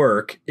put in the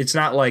work. It's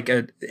not like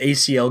a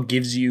ACL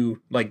gives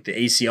you like the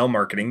ACL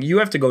marketing. You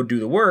have to go do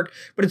the work,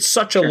 but it's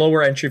such a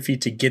lower entry fee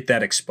to get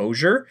that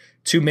exposure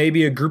to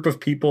maybe a group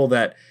of people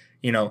that.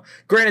 You know,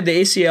 granted, the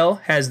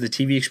ACL has the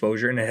TV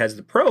exposure and it has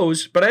the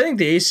pros, but I think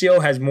the ACO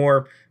has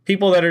more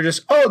people that are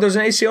just, oh, there's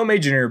an ACO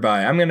major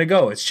nearby. I'm going to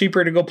go. It's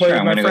cheaper to go play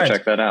with my friends. Go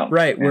check that out.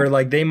 Right, where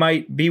like they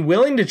might be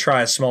willing to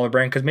try a smaller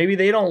brand because maybe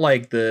they don't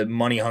like the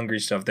money hungry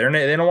stuff. They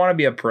don't want to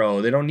be a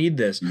pro. They don't need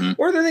this,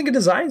 or they think a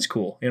design's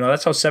cool. You know,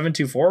 that's how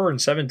 724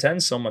 and 710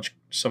 so much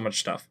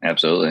stuff.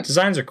 Absolutely,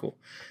 designs are cool.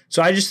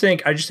 So I just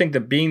think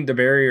that being the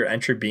barrier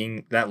entry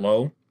being that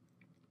low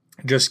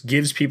just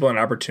gives people an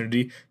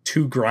opportunity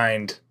to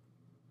grind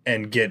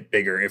and get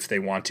bigger if they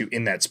want to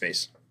in that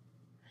space.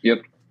 Yep.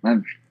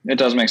 It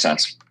does make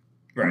sense.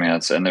 Right. I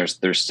mean, and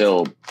there's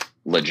still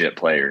legit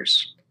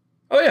players.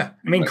 Oh yeah.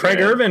 I mean, Craig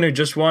Irvin, who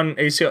just won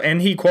ACL,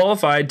 and he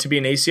qualified to be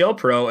an ACL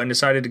pro and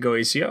decided to go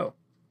ACO.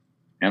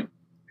 Yep.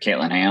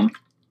 Caitlin Ham.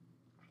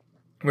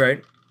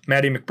 Right.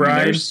 Maddie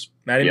McBride.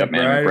 Maddie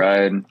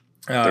McBride.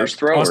 There's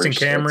throwers. Austin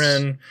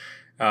Cameron.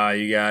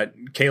 You got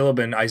Caleb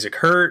and Isaac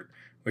Hurt,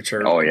 which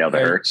are the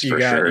Hurts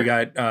for sure. You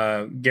got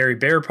Gary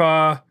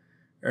Bearpaw.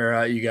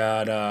 Or you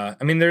got,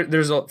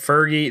 there's a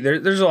Fergie.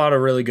 There's a lot of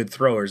really good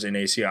throwers in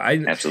ACO.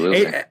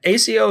 Absolutely.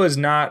 ACO is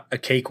not a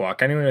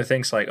cakewalk. Anyone who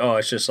thinks like, oh,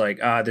 it's just like,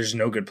 there's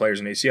no good players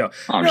in ACO.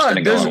 I'm just going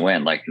to go and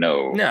win. Like,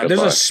 no. No,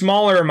 there's a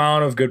smaller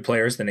amount of good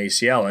players than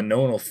ACL, and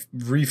no one will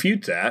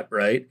refute that,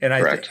 right?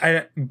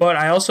 And but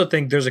I also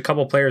think there's a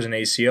couple players in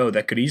ACO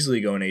that could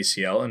easily go in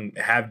ACL and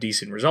have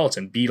decent results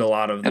and beat a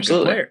lot of the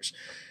good players.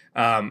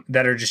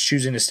 That are just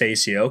choosing to stay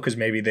ACO because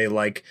maybe they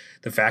like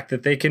the fact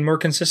that they can more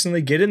consistently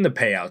get in the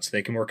payouts.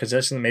 They can more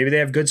consistently, maybe they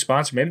have good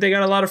sponsors. Maybe they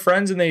got a lot of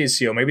friends in the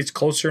ACO. Maybe it's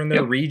closer in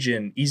their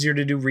region, easier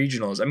to do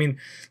regionals. I mean,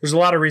 there's a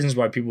lot of reasons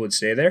why people would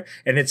stay there.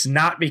 And it's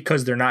not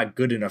because they're not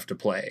good enough to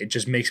play. It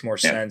just makes more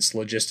sense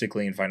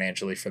logistically and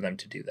financially for them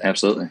to do that.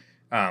 Absolutely.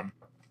 But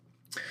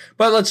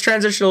let's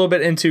transition a little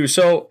bit into,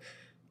 so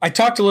I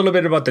talked a little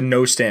bit about the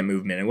no stamp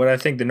movement, and what I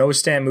think the no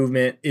stamp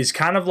movement is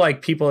kind of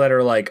like people that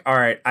are like, all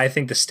right, I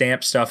think the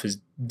stamp stuff is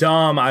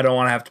dumb. I don't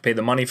want to have to pay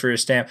the money for your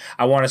stamp.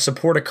 I want to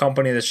support a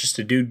company that's just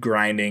a dude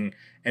grinding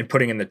and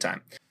putting in the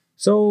time.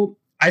 So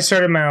I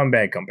started my own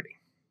bag company.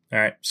 All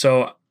right.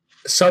 So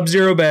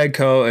Sub-Zero Bag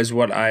Co. is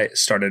what I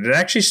started. It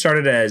actually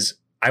started as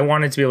I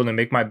wanted to be able to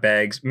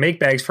make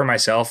bags for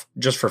myself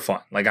just for fun.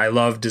 Like I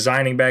love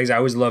designing bags. I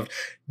always loved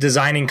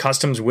designing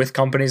customs with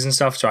companies and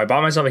stuff. So I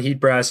bought myself a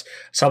heat press,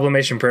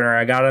 sublimation printer.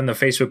 I got on the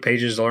Facebook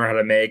pages to learn how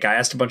to make. I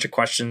asked a bunch of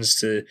questions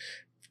to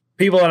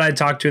people that I'd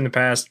talked to in the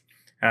past,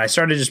 and I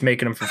started just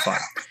making them for fun.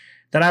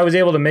 Then I was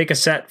able to make a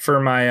set for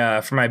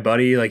my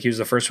buddy. Like he was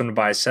the first one to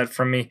buy a set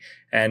from me.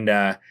 And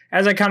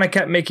as I kind of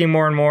kept making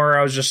more and more,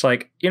 I was just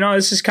like, you know,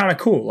 this is kind of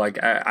cool. Like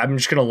I'm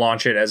just going to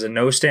launch it as a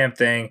no stamp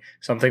thing,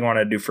 something I want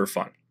to do for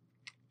fun.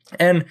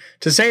 And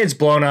to say it's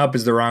blown up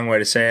is the wrong way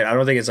to say it. I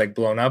don't think it's like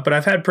blown up, but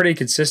I've had pretty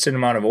consistent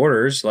amount of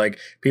orders. Like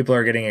people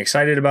are getting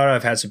excited about it.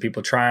 I've had some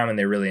people try them and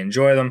they really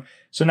enjoy them.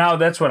 So now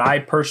that's what I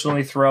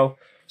personally throw.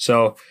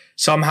 So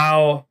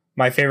somehow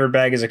my favorite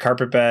bag is a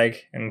carpet bag,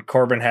 and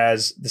Corbin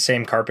has the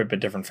same carpet but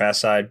different fast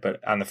side, but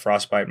on the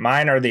Frostbite.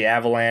 Mine are the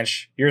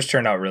Avalanche. Yours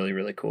turned out really,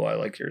 really cool. I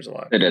like yours a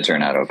lot. It did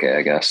turn out okay,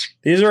 I guess.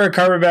 These are a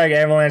carpet bag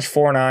Avalanche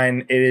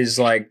 4.9. It is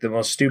like the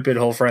most stupid,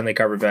 hole-friendly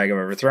carpet bag I've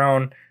ever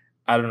thrown.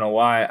 I don't know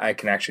why I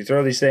can actually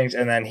throw these things.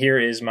 And then here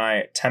is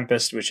my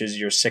Tempest, which is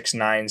your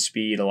 6.9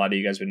 speed. A lot of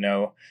you guys would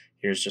know.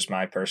 Here's just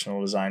my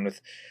personal design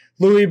with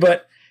Louis.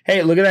 But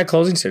hey, look at that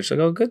closing stitch. Look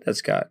how good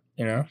that's got.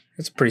 You know,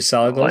 it's a pretty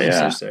solid closing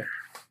stitch there.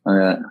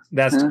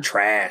 That's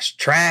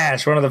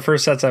trash. One of the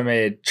first sets I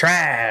made.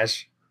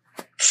 Trash.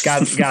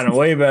 Gotten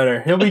way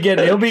better. He'll be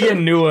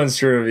getting new ones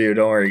to review.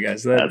 Don't worry,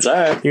 guys. That's all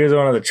right. He was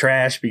one of the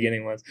trash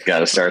beginning ones. Got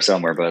to start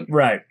somewhere, bud.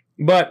 Right.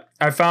 But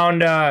I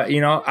found,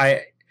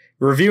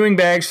 reviewing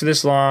bags for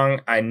this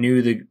long, I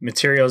knew the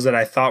materials that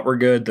I thought were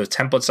good, the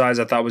template size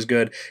I thought was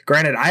good.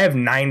 Granted, I have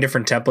 9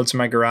 different templates in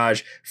my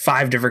garage,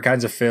 5 different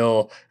kinds of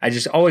fill. I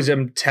just always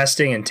am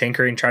testing and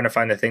tinkering, trying to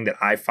find the thing that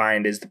I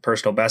find is the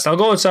personal best. I'll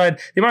go outside.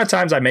 The amount of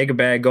times I make a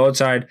bag, go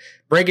outside,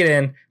 break it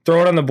in,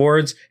 throw it on the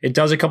boards. It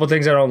does a couple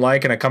things I don't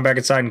like, and I come back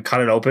inside and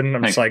cut it open.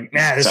 I'm just like,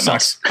 nah, this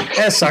sucks.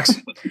 This sucks.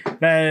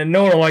 Nah,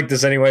 no one will like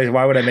this anyways.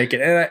 Why would I make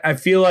it? And I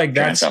feel like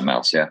that's something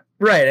else, yeah.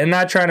 Right, and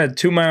not trying to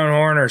toot my own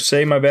horn or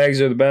say my bags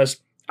are the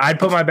best. I'd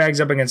put my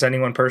bags up against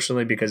anyone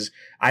personally because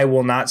I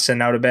will not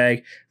send out a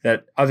bag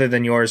that other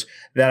than yours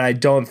that I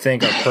don't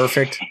think are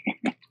perfect.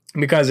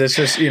 because it's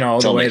just, you know,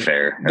 it's the only way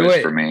fair the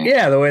way, for me.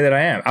 Yeah, the way that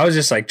I am. I was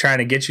just like trying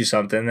to get you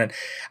something. And then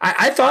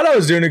I thought I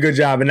was doing a good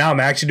job, and now I'm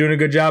actually doing a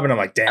good job. And I'm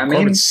like, damn,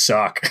 Corbins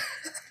suck.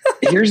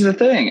 Here's the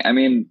thing. I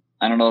mean,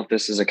 I don't know if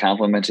this is a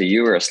compliment to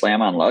you or a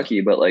slam on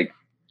Lucky, but like,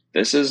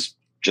 this is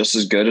just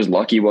as good as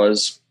Lucky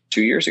was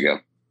 2 years ago.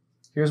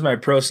 Here's my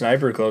Pro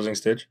Sniper closing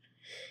stitch.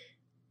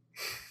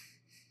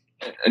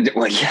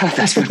 Well, yeah,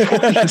 that's my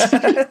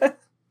point.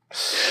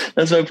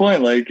 That's my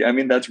point. Like, I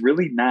mean, that's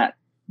really not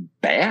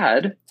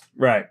bad.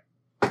 Right.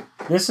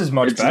 This is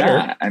much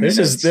better. I mean, this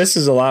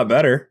is a lot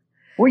better.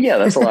 Well, yeah,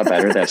 that's a lot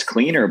better. That's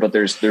cleaner, but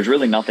there's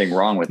really nothing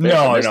wrong with this.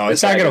 No,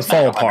 it's not going to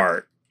fall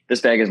apart. This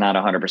bag is not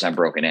 100%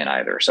 broken in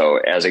either. So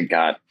as it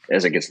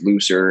gets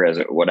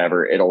looser,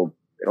 whatever, it'll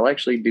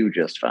actually do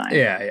just fine.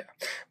 Yeah.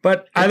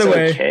 But either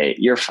way, okay,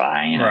 you're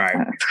fine.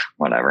 Right.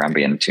 Whatever. I'm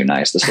being too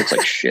nice. This looks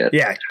like shit.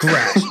 Yeah,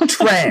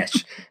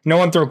 trash. No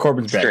one throw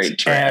Corbin's bags. Straight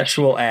trash.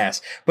 Actual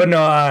ass. But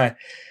no, I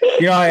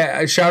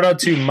shout out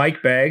to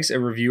Mike Bags, a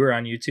reviewer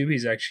on YouTube.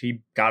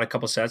 He got a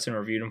couple sets and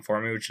reviewed them for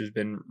me, which has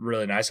been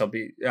really nice. I'll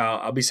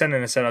be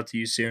sending a set out to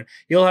you soon.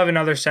 You'll have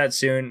another set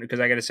soon because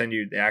I got to send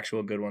you the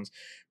actual good ones.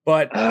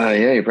 But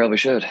yeah, you probably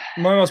should.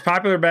 One of the most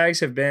popular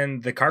bags have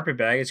been the carpet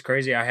bag. It's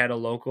crazy. I had a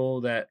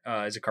local that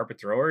is a carpet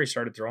thrower. He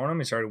started throwing them.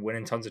 He started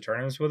winning tons of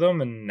tournaments with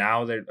them, and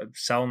now they're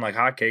selling like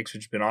hotcakes,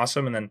 which has been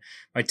awesome. And then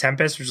my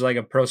Tempest, which is like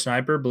a Pro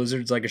Sniper.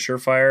 Blizzard's like a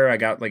Surefire. I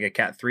got like a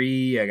Cat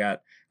 3. I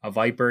got a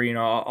Viper. You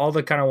know, all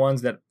the kind of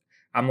ones that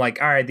I'm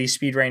like, all right, these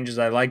speed ranges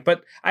I like.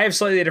 But I have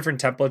slightly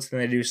different templates than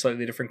they do,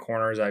 slightly different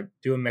corners. I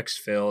do a mixed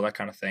fill, that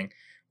kind of thing,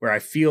 where I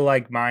feel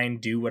like mine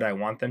do what I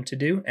want them to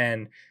do.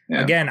 And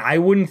again, I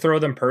wouldn't throw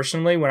them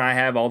personally when I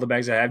have all the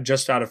bags I have,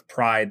 just out of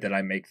pride that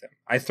I make them.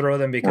 I throw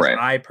them because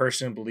I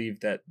personally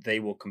believe that they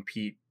will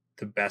compete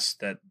the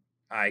best that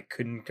I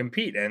couldn't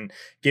compete and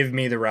give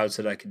me the routes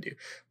that I could do.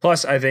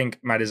 Plus, I think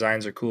my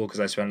designs are cool because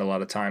I spend a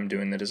lot of time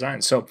doing the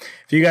design. So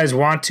if you guys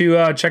want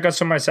to check out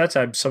some of my sets, I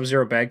have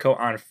Sub-Zero Bag Co.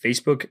 on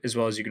Facebook, as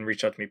well as you can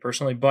reach out to me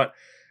personally. But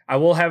I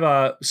will have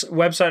a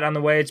website on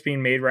the way. It's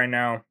being made right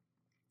now.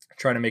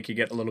 Trying to make it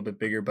get a little bit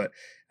bigger, but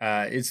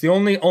it's the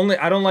only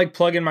I don't like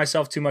plugging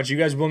myself too much. You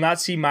guys will not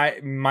see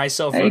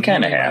myself. You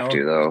kind of have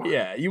to, though.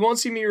 Yeah, you won't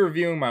see me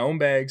reviewing my own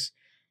bags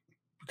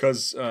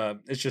because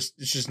it's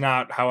just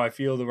not how I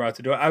feel the route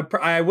to do it.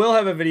 I will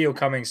have a video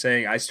coming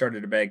saying I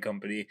started a bag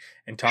company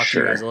and talk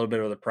to you guys a little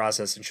bit about the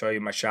process and show you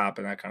my shop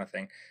and that kind of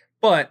thing.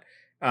 But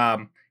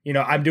you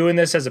know, I'm doing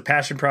this as a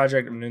passion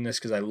project. I'm doing this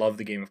because I love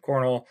the game of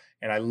cornhole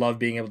and I love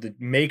being able to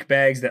make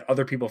bags that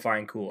other people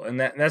find cool. And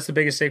that's the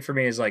biggest thing for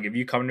me is like, if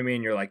you come to me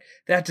and you're like,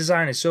 that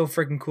design is so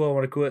freaking cool, I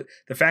want to cool it.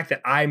 The fact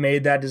that I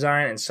made that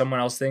design and someone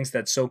else thinks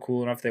that's so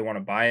cool enough they want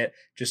to buy it,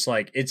 just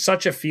like, it's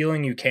such a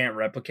feeling you can't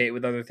replicate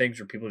with other things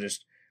where people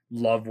just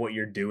love what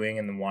you're doing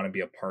and then want to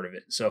be a part of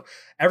it. So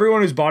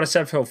everyone who's bought a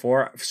set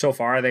so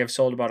far, they have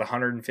sold about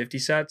 150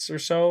 sets or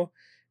so.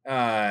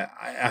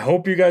 I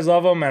hope you guys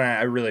love them, and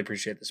I really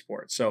appreciate the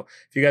support. So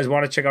if you guys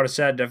want to check out a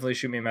set, definitely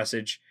shoot me a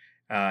message.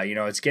 You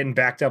know, it's getting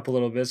backed up a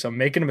little bit, so I'm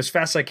making them as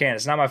fast as I can.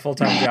 It's not my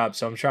full-time job,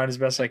 so I'm trying as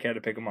best I can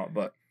to pick them up,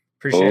 but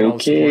appreciate all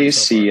the support.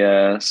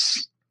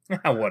 CS.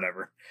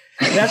 Whatever.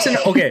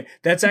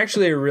 That's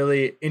actually a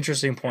really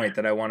interesting point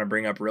that I want to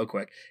bring up real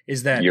quick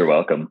is that you're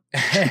welcome.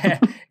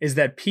 Is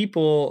that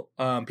people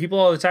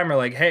all the time are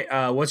like, hey,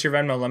 what's your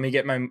Venmo? Let me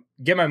get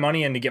my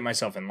money in to get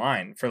myself in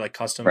line for like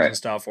customs and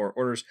stuff or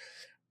orders.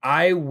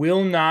 I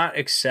will not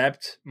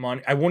accept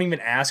money. I won't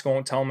even ask. I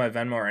won't tell them my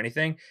Venmo or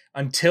anything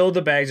until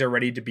the bags are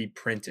ready to be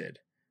printed.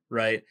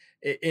 Right.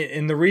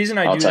 And the reason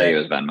I'll tell you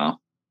is Venmo.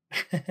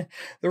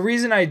 The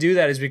reason I do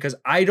that is because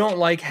I don't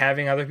like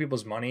having other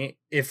people's money.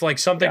 If like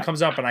something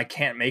comes up and I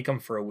can't make them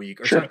for a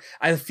week or something,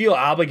 I feel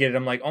obligated.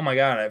 I'm like, oh my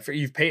God,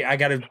 you've paid. I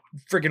got to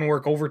freaking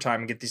work overtime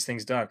and get these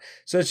things done.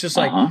 So it's just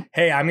like,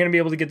 hey, I'm going to be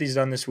able to get these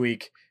done this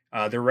week.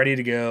 They're ready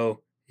to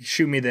go.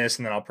 Shoot me this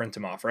and then I'll print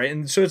them off. Right.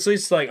 And so it's at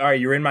least like, all right,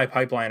 you're in my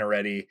pipeline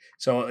already.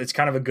 So it's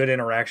kind of a good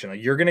interaction.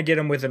 Like you're going to get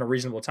them within a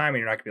reasonable time and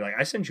you're not gonna be like,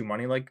 I sent you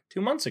money like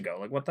 2 months ago.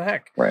 Like what the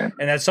heck? Right.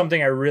 And that's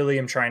something I really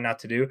am trying not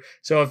to do.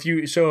 So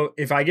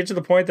if I get to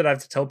the point that I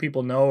have to tell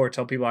people no, or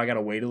tell people I got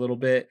to wait a little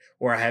bit,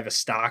 or I have a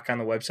stock on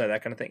the website,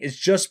 that kind of thing, it's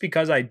just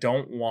because I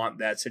don't want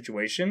that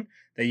situation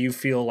that you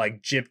feel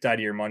like gypped out of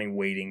your money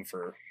waiting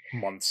for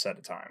months at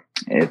a time.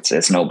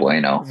 It's no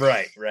bueno.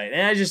 Right.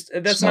 And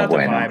that's not the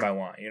vibe I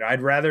want. You know,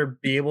 I'd rather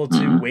be able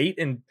to wait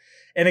and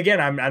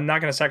again, I'm not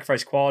going to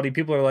sacrifice quality.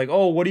 People are like,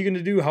 oh, what are you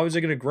going to do? How is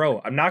it going to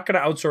grow? I'm not going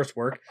to outsource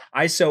work.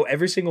 I sew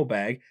every single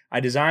bag. I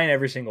design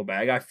every single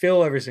bag. I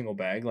fill every single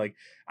bag. Like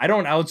I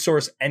don't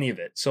outsource any of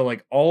it. So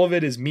like all of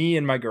it is me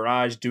in my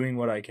garage doing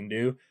what I can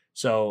do.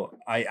 So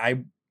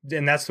and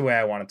that's the way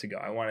I want it to go.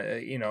 I want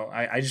to,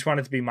 I just want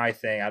it to be my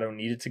thing. I don't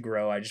need it to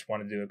grow. I just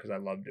want to do it because I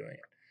love doing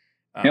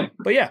it.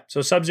 But yeah,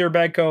 so Sub-Zero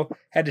Bag Co.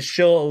 had to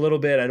chill a little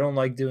bit. I don't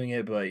like doing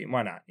it, but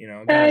why not? You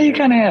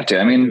kind of have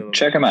to. I mean,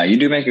 check them out. You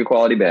do make a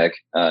quality bag,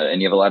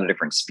 and you have a lot of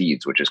different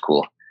speeds, which is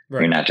cool.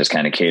 Right. You're not just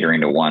kind of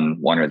catering to one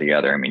or the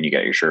other. I mean, you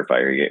got your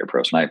Surefire, you got your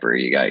Pro Sniper,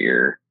 you got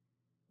your,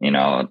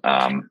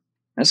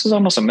 this is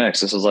almost a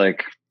mix. This is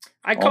like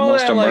I call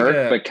almost that a like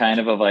Merc, but kind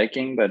of a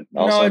Viking, but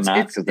also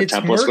not because the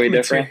template's way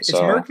different. So.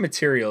 It's Merc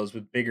materials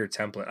with bigger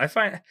template. I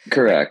find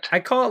correct.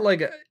 I call it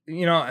like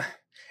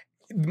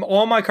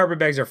all my carpet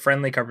bags are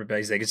friendly carpet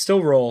bags. They can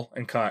still roll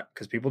and cut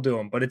because people do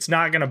them, but it's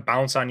not going to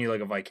bounce on you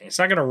like a Viking. It's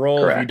not going to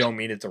roll if you don't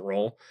mean it to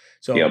roll.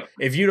 So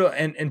if you don't,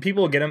 and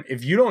people get them,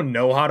 if you don't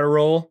know how to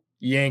roll,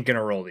 you ain't going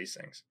to roll these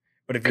things.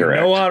 But if you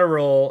know how to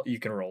roll, you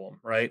can roll them,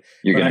 right?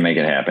 You're going to make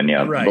it happen.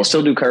 Yeah. Right. They'll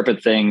still do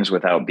carpet things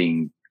without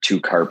being too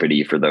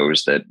carpety for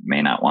those that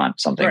may not want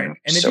something and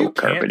if you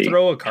can't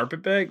throw a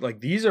carpet bag, like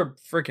these are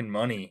freaking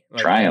money.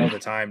 Like, try them all the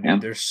time, dude. Yeah.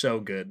 They're so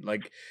good.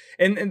 Like,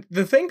 and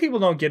the thing people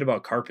don't get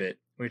about carpet,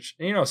 which,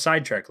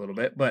 sidetrack a little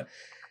bit, but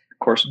of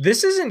course,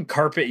 this isn't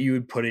carpet you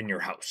would put in your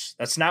house.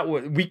 That's not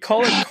what we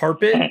call it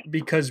carpet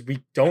because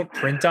we don't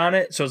print on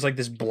it. So it's like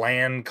this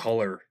bland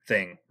color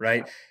thing,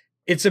 right?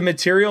 It's a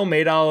material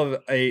made out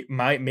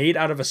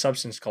of a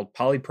substance called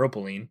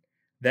polypropylene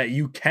that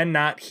you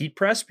cannot heat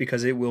press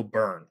because it will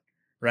burn,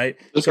 right?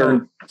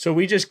 So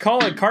we just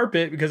call it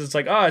carpet because it's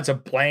like, oh, it's a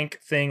blank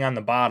thing on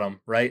the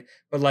bottom, right?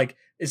 But like,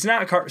 it's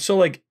not carpet. So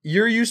like,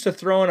 you're used to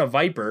throwing a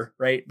Viper,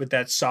 right, with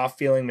that soft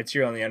feeling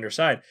material on the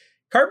underside.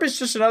 Carpet's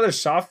just another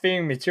soft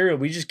feeling material.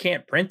 We just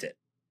can't print it.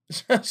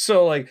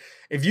 So like,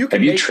 if you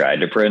can, have you tried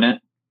to print it?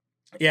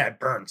 Yeah, it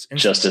burns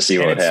just to see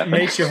what happens. It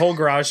makes your whole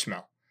garage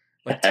smell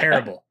like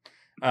terrible.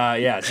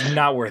 It's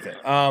not worth it.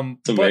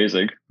 It's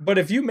amazing. But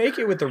if you make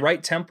it with the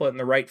right template and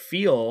the right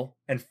feel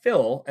and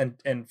fill and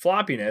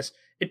floppiness,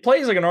 it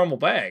plays like a normal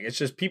bag. It's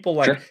just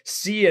people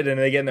see it and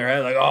they get in their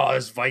head like, oh,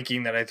 this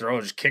Viking that I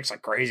throw just kicks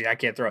like crazy. I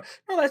can't throw it.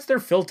 No, that's their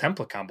fill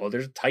template combo.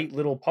 There's a tight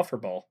little puffer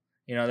ball.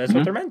 That's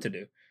what they're meant to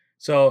do.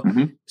 So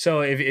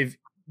if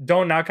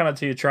don't knock on it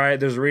till you try it.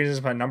 There's a reason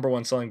it's my number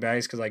one selling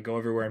bags because I go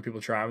everywhere and people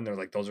try them and they're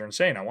like, those are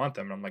insane. I want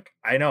them. And I'm like,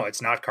 I know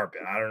it's not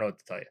carpet. I don't know what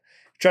to tell you.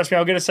 Trust me,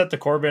 I'll get a set to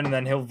Corbin and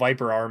then he'll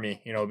Viper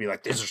army, be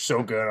like, these are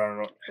so good. I don't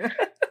know.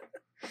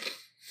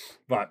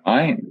 But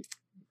all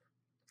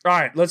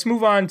right, let's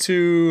move on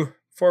to,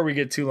 before we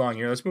get too long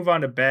here, let's move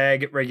on to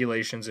bag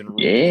regulations and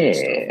rules. And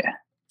stuff.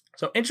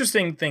 So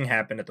interesting thing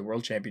happened at the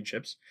World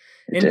Championships.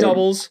 In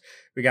doubles,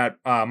 we got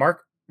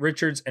Mark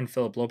Richards and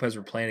Philip Lopez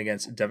were playing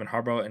against Devin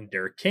Harbaugh and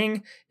Derek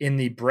King in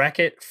the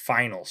bracket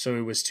final. So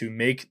it was to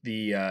make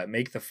the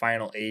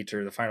final 8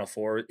 or the final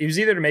 4. It was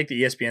either to make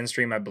the ESPN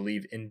stream, I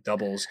believe, in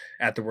doubles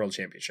at the World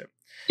Championship.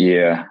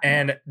 Yeah.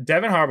 And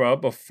Devin Harbaugh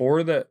before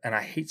and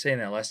I hate saying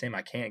that last name.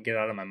 I can't get it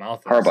out of my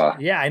mouth. Harbaugh.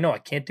 Yeah, I know. I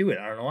can't do it.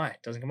 I don't know why.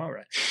 It doesn't come out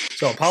right.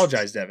 So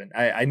apologize, Devin.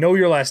 I know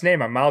your last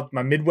name.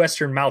 My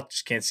Midwestern mouth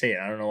just can't say it.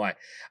 I don't know why.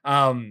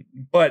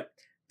 But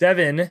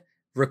Devin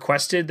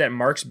requested that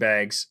Mark's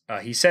bags,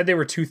 he said they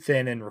were too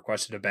thin and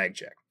requested a bag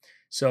check.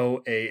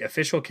 So a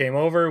official came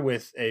over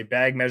with a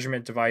bag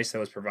measurement device that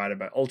was provided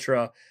by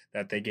Ultra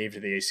that they gave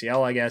to the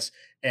ACL, I guess,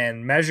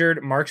 and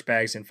measured Mark's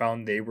bags and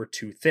found they were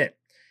too thin.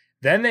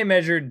 Then they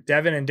measured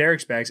Devin and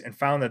Derek's bags and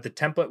found that the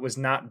template was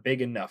not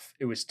big enough.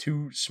 It was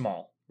too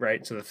small,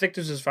 right? So the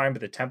thickness was fine,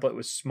 but the template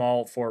was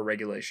small for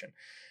regulation,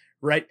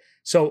 right?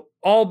 So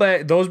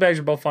those bags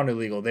are both found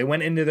illegal. They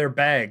went into their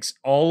bags.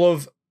 All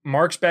of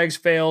Mark's bags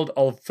failed,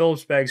 all of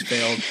Philip's bags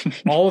failed,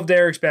 all of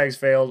Derek's bags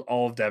failed,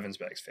 all of Devin's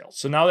bags failed.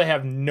 So now they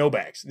have no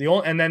bags. The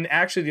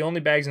only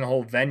bags in the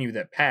whole venue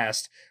that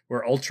passed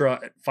were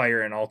Ultra,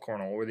 Fire, and All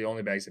Cornell were the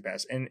only bags that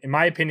passed. And in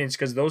my opinion, it's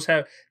because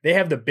they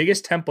have the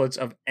biggest templates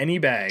of any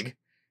bag,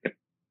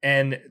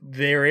 and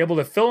they're able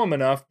to fill them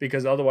enough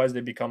because otherwise they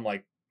become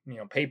like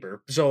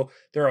paper. So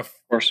they're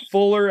a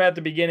fuller at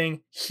the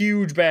beginning,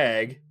 huge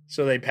bag,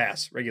 so they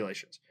pass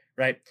regulations,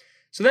 right?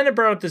 So then it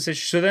brought up this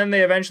issue. So then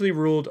they eventually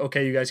ruled,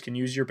 okay, you guys can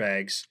use your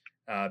bags,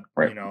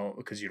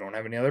 because you don't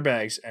have any other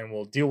bags, and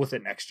we'll deal with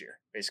it next year,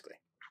 basically.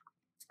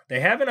 They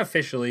haven't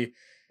officially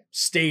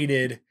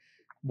stated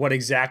what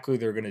exactly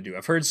they're going to do.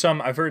 I've heard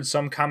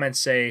some comments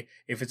say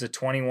if it's a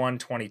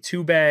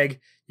 21-22 bag,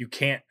 you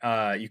can't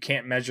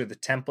measure the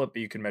template, but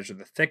you can measure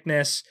the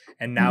thickness.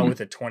 And now with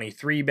a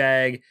 23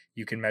 bag,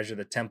 you can measure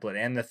the template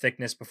and the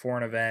thickness before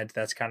an event.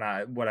 That's kind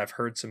of what I've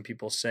heard some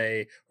people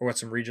say, or what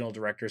some regional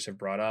directors have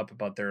brought up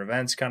about their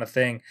events, kind of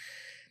thing.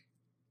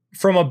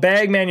 From a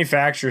bag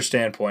manufacturer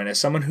standpoint, as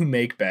someone who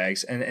make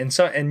bags,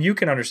 and you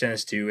can understand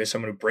this too, as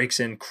someone who breaks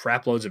in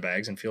crap loads of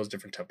bags and feels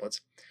different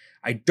templates,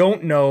 I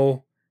don't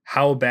know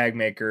how a bag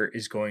maker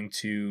is going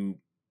to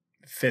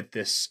fit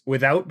this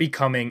without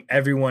becoming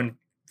everyone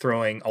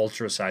throwing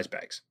ultra size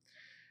bags.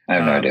 I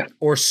have no idea.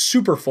 Or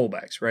super full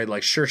bags, right?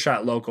 Like Sure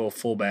Shot Loco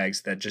full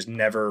bags that just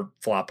never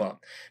flop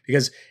up.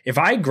 Because if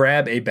I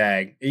grab a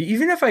bag,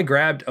 even if I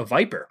grabbed a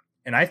Viper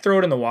and I throw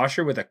it in the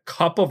washer with a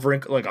cup of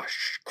wrinkle, like a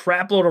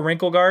crap load of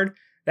wrinkle guard,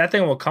 that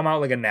thing will come out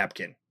like a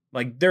napkin.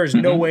 Like there is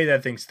no way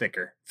that thing's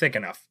thick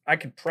enough. I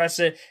could press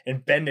it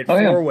and bend it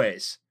four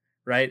ways,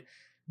 right?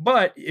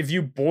 But if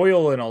you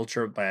boil an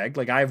ultra bag,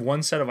 like I have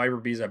one set of Viper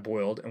Bees I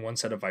boiled and one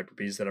set of Viper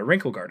Bees that are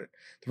wrinkle guarded.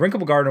 The wrinkle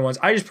guarded ones,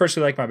 I just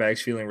personally like my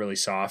bags feeling really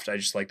soft. I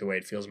just like the way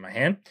it feels in my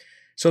hand.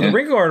 So the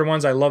wrinkle guarded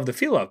ones, I love the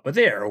feel of, but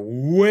they are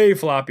way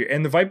floppier.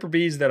 And the Viper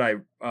Bees that I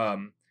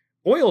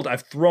Oiled,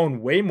 I've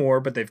thrown way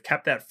more, but they've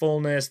kept that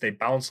fullness. They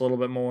bounce a little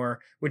bit more,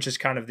 which is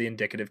kind of the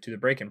indicative to the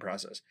break-in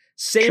process.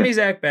 Same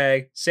exact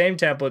bag, same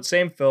template,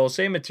 same fill,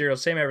 same material,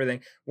 same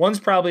everything. One's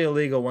probably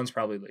illegal, one's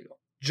probably legal,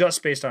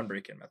 just based on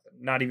break-in method,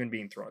 not even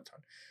being thrown a ton.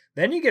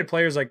 Then you get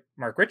players like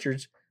Mark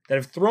Richards that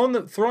have thrown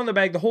the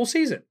bag the whole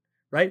season,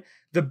 right?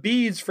 The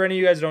beads, for any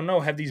of you guys who don't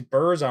know, have these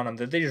burrs on them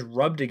that they just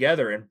rub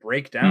together and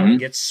break down and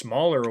get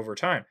smaller over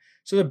time.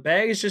 So the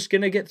bag is just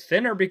going to get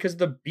thinner because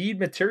the bead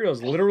material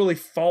is literally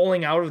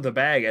falling out of the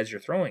bag as you're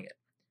throwing it,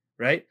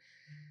 right?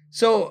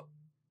 So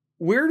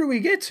where do we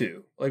get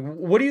to? Like,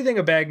 what do you think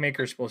a bag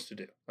maker is supposed to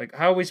do? Like,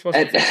 how are we supposed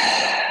to fix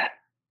this?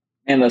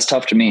 And that's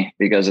tough to me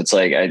because it's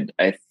like,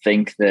 I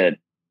think that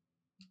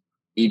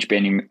each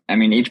bag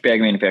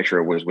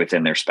manufacturer was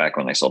within their spec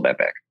when they sold that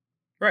bag.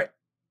 Right.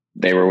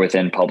 They were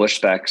within published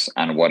specs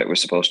on what it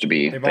was supposed to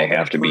be. They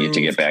have to be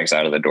to get bags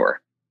out of the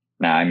door.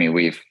 Now, I mean,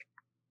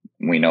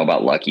 we know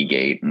about Lucky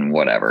Gate and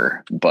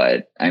whatever,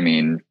 but I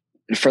mean,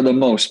 for the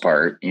most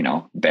part, you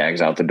know,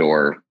 bags out the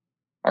door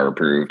are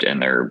approved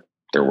and they're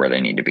where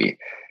they need to be.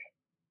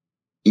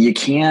 You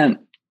can't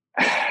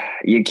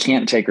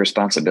take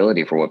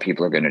responsibility for what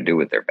people are going to do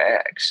with their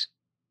bags.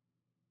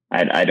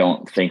 I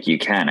don't think you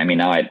can. I mean,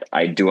 now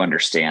I do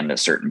understand that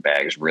certain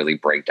bags really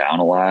break down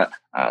a lot.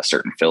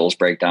 Certain fills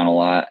break down a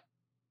lot.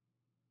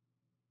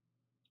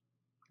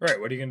 Right.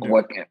 What are you going to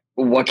do?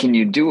 What can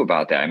you do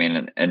about that? I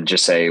mean, and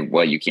just say,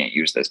 well, you can't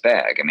use this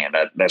bag. I mean,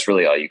 that's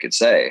really all you could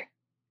say.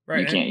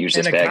 Right. You can't use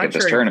this bag at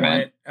this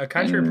tournament. A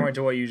contrary point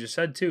to what you just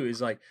said too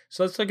is like,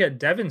 so let's look at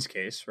Devin's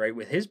case, right,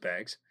 with his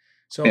bags.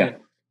 So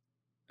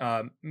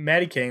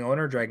Matty King,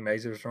 owner of Dragon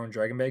Bags, they were throwing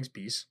Dragon Bags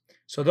Beasts.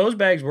 So those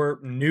bags were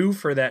new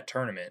for that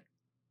tournament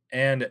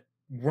and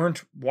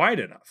weren't wide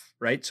enough,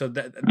 right? So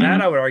that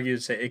I would argue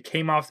to say it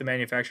came off the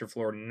manufacturer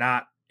floor,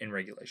 not in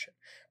regulation.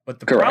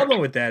 But the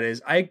problem with that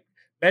is I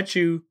bet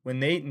you when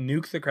they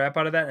nuke the crap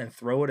out of that and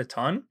throw it a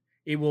ton,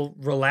 it will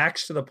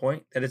relax to the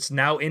point that it's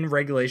now in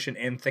regulation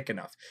and thick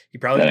enough. He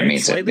probably made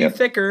it slightly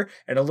thicker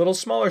and a little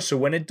smaller. So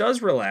when it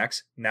does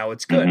relax, now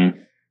it's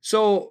good.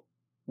 So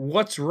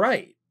what's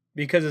right?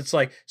 Because it's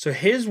like, so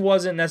his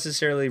wasn't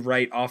necessarily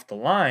right off the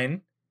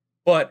line,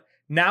 but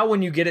now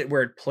when you get it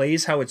where it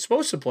plays how it's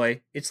supposed to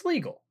play, it's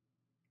legal.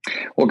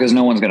 Well, because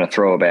no one's going to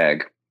throw a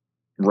bag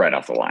right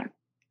off the line.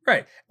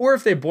 Right. Or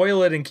if they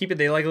boil it and keep it,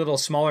 they like a little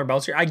smaller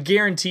bouncer. I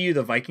guarantee you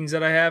the Vikings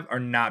that I have are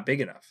not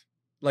big enough.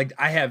 Like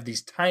I have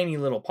these tiny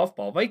little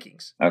puffball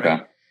Vikings. Okay.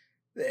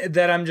 Right?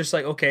 That I'm just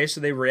like, okay, so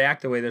they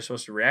react the way they're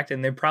supposed to react,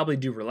 and they probably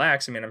do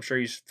relax. I mean, I'm sure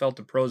you felt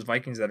the pros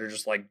Vikings that are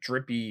just like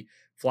drippy,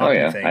 floppy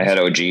things. I had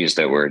OGs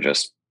that were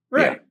just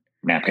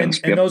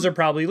napkins. And those are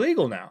probably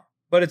legal now.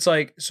 But it's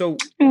like, so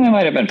it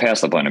might have been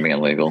past the point of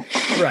being legal.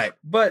 Right.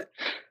 But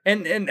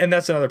and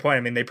that's another point.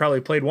 I mean, they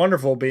probably played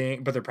wonderful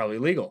but they're probably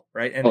legal,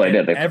 right? And, they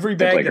did. Every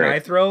bag that I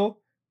throw,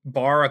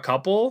 bar a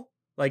couple,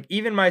 like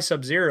even my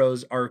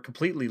Sub-Zeros are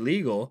completely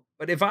legal.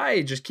 But if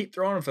I just keep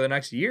throwing them for the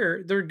next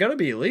year, they're gonna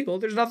be illegal.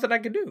 There's nothing I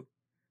can do.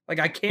 Like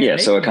I can't. Yeah,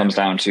 so it comes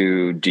down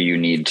to, do you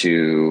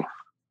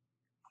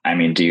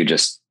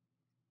just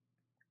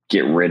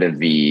get rid of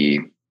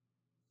the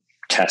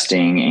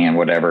testing and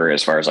whatever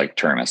as far as like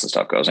tournaments and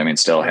stuff goes? I mean,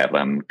 still have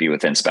them be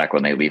within spec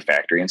when they leave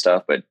factory and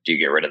stuff, but do you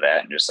get rid of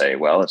that and just say,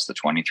 well, it's the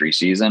 23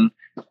 season,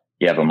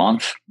 you have a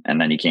month, and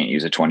then you can't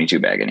use a 22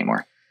 bag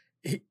anymore?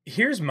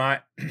 Here's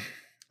my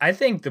I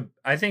think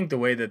the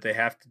way that they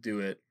have to do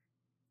it,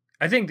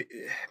 I think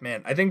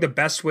the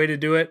best way to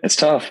do it, it's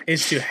tough,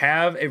 is to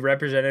have a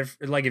representative,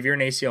 like if you're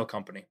an ACL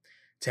company,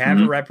 to have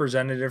a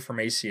representative from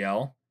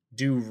ACL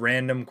do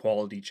random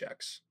quality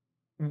checks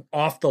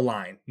off the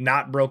line,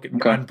 not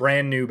broken on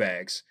brand new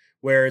bags,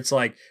 where it's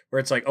like,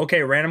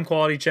 okay, random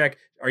quality check.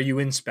 Are you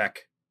in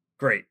spec?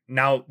 Great.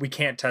 Now we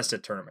can't test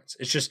at tournaments.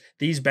 It's just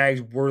these bags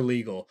were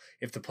legal.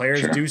 If the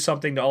players do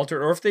something to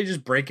alter it, or if they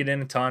just break it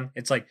in a ton,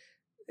 it's like,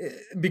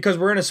 because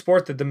we're in a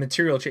sport that the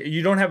material,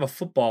 you don't have a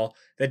football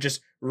that just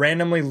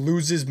randomly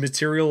loses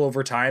material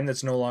over time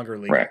that's no longer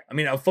legal. Right. I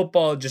mean, a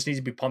football just needs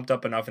to be pumped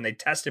up enough and they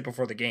test it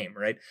before the game,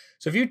 right?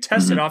 So if you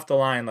test it off the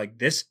line, like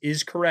this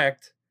is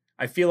correct,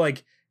 I feel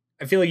like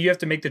you have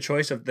to make the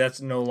choice of that's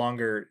no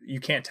longer, you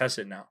can't test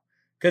it now.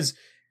 Because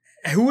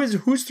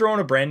who's throwing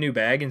a brand new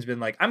bag and's been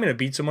like, I'm going to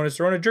beat someone who's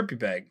throwing a drippy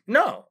bag?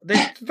 No,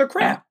 they're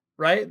crap,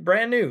 right?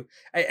 Brand new.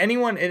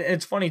 Anyone, and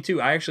it's funny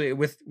too, I actually,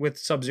 with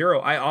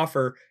Sub-Zero, I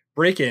offer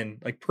break-in,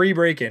 like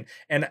pre-break-in.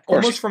 And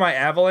almost for my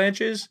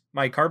avalanches,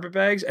 my carpet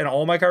bags, and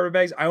all my carpet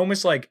bags, I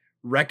almost like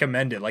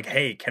recommend it. Like,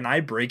 hey, can I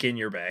break in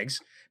your bags?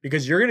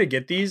 Because you're going to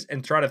get these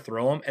and try to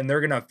throw them, and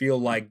they're going to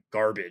feel like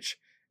garbage.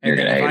 And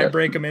then if I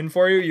break them in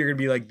for you, you're going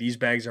to be like, these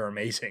bags are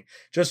amazing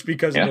just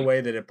because of the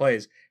way that it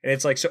plays. And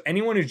it's like, so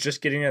anyone who's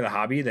just getting into the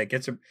hobby that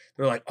gets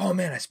they're like, oh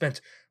man, I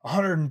spent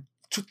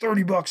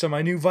 $130 on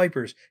my new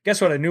Vipers. Guess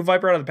what? A new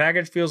Viper out of the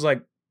package feels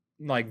like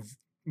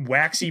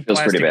waxy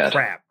plastic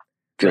crap.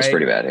 Feels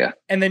pretty bad, yeah.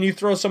 And then you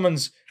throw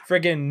someone's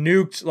friggin'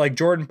 nuked, like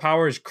Jordan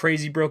Powers,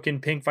 crazy broken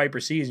pink Viper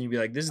C's, and you'd be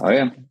like, this is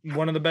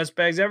one of the best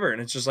bags ever. And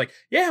it's just like,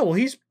 yeah, well,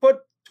 he's put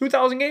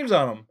 2,000 games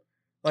on them.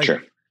 Like,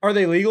 Are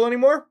they legal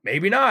anymore?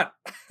 Maybe not.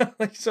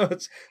 Like, so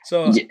it's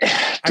so. Yeah,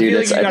 I feel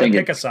like you got to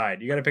pick a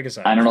side. You got to pick a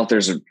side. I don't know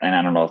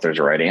if there's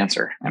a right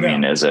answer. I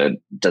mean, does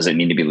it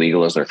need to be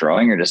legal as they're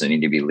throwing, or does it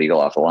need to be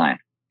legal off the line?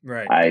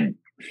 Right.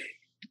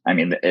 I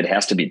mean, it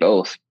has to be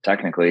both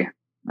technically.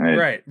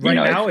 Right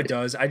now it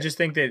does. I just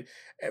think that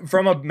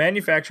from a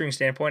manufacturing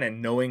standpoint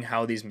and knowing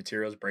how these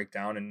materials break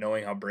down and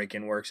knowing how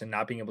break-in works and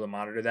not being able to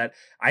monitor that,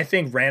 I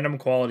think random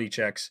quality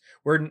checks,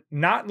 we're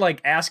not like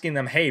asking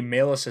them, hey,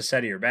 mail us a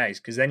set of your bags,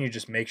 because then you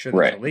just make sure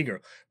that's illegal.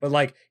 But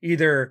like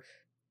either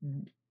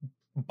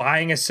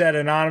buying a set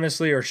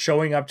anonymously or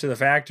showing up to the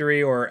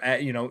factory or,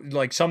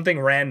 like something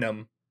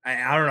random.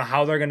 I don't know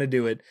how they're going to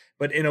do it,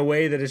 but in a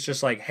way that it's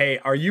just like, hey,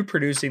 are you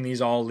producing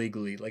these all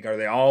legally? Like, are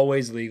they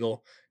always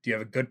legal? Do you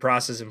have a good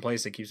process in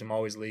place that keeps them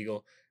always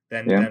legal?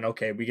 Then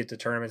okay, we get to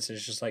tournaments and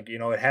it's just like,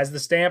 it has the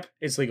stamp,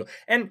 it's legal.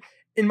 And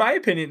in my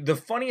opinion, the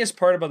funniest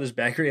part about this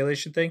bag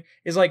regulation thing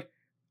is like,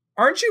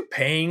 aren't you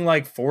paying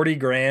like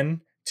 $40,000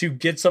 to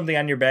get something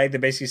on your bag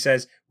that basically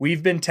says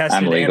we've been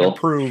tested and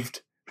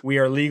approved? We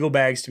are legal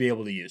bags to be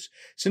able to use.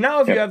 So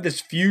now if you have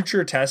this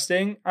future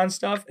testing on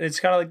stuff, and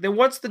it's kind of like, then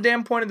what's the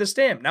damn point of the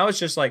stamp? Now it's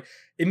just like,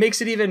 it makes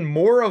it even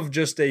more of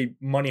just a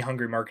money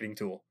hungry marketing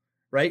tool,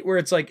 right? Where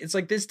it's like,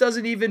 this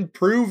doesn't even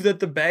prove that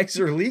the bags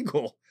are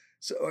legal.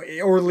 So,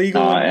 or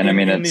legal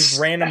in these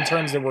random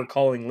terms that we're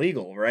calling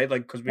legal, right?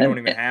 Like, because we don't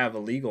even have a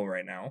legal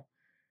right now.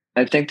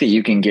 I think that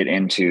you can get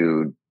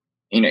into,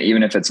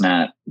 even if it's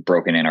not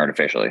broken in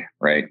artificially,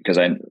 right? Because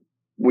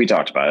we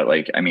talked about it.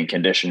 Like, I mean,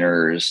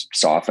 conditioners,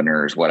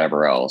 softeners,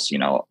 whatever else,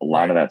 a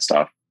lot of that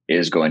stuff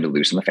is going to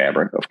loosen the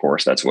fabric. Of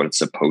course, that's what it's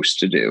supposed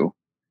to do.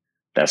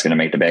 That's going to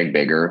make the bag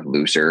bigger,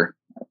 looser,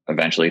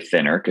 eventually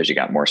thinner because you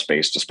got more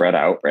space to spread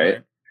out,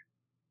 right?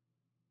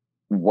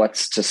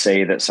 What's to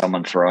say that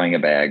someone throwing a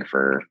bag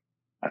for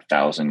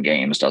 1,000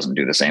 games doesn't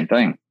do the same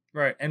thing?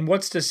 Right. And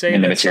what's to say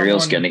that the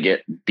material's going to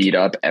get beat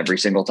up every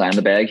single time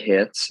the bag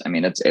hits? I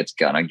mean, it's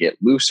going to get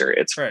looser.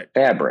 It's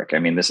fabric. I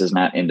mean, this is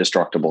not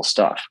indestructible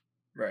stuff.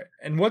 Right.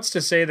 And what's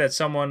to say that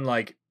someone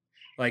like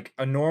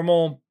a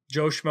normal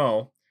Joe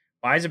Schmo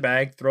buys a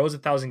bag, throws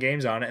 1,000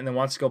 games on it, and then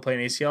wants to go play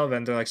an ACL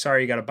event? They're like,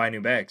 sorry, you got to buy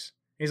new bags.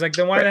 He's like,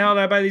 then why the hell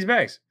did I buy these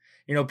bags?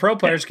 Pro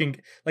players can,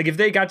 like, if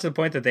they got to the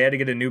point that they had to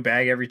get a new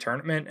bag every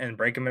tournament and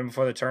break them in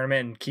before the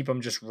tournament and keep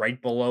them just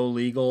right below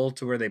legal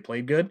to where they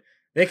played good,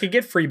 they could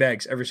get free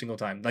bags every single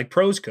time, like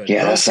pros could.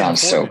 Yeah, pros that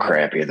sounds so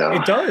crappy, though.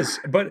 It does,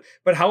 but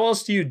how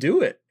else do you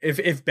do it?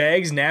 If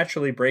bags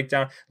naturally break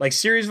down, like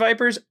Series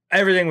Vipers,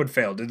 everything would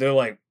fail. They're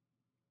like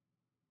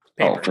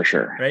paper, for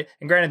sure, right?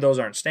 And granted, those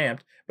aren't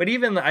stamped, but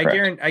even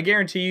I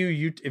guarantee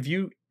you, if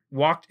you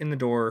walked in the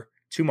door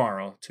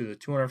tomorrow to the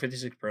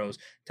 256 pros,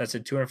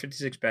 tested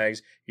 256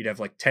 bags, you'd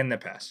have like 10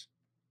 that pass.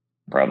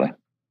 Probably.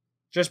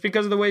 Just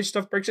because of the way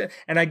stuff breaks in.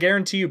 And I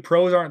guarantee you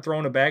pros aren't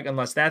throwing a bag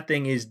unless that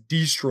thing is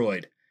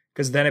destroyed,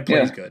 because then it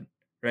plays good,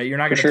 right? You're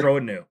not going to throw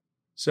it new.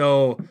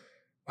 So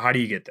how do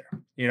you get there?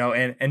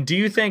 And do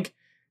you think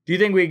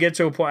we get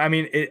to a point? I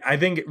mean, I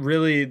think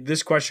really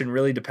this question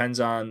really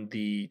depends on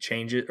the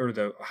changes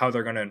or how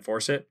they're going to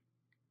enforce it.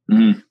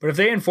 Mm-hmm. But if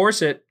they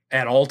enforce it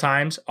at all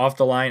times, off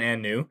the line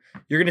and new,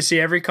 you're going to see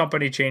every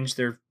company change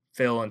their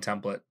fill and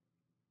template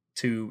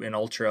to an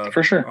ultra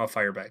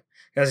fire bag.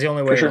 That's the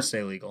only way it'll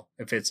stay legal.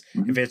 If it's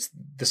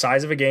the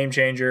size of a game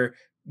changer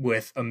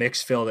with a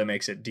mixed fill that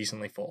makes it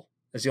decently full.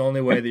 That's the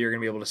only way that you're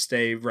going to be able to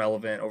stay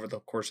relevant over the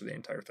course of the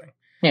entire thing.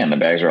 Yeah, and the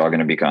bags are all going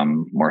to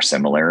become more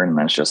similar, and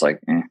that's just like,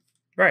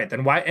 Right.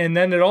 Then why? And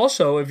then it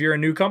also, if you're a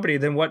new company,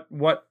 then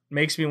what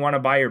makes me want to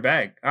buy your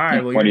bag? All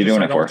right. Well, what are you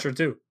doing it for? Ultra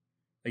too.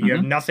 Like, you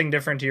have nothing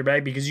different to your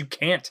bag because you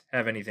can't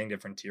have anything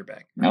different to your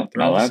bag. Nope,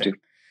 not allowed to.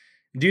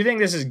 Do you think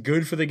this is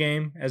good for the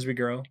game as we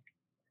grow?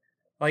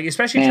 Like,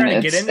 especially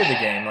trying to get into the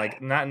game. Like,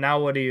 not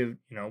now. What do you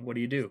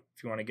do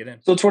if you want to get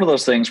in? So it's one of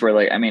those things where,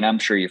 like, I mean, I'm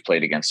sure you've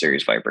played against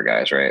Series Viper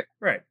guys, right?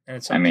 Right. And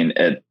it's. I mean,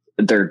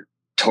 they're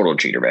total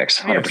cheater bags,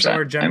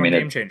 100%. I mean,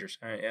 game changers.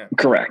 Yeah.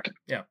 Correct.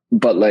 Yeah.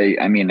 But like,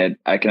 I mean,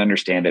 I can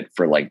understand it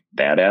for like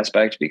that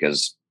aspect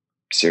because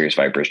Series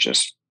Viper is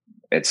just,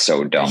 it's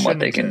so dumb what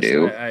they can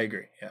do. I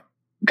agree. Yeah.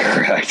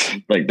 Correct.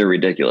 Like, they're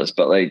ridiculous,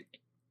 but like,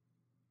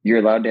 you're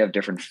allowed to have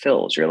different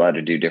fills. You're allowed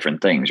to do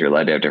different things. You're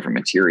allowed to have different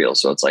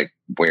materials. So it's like,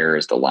 where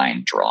is the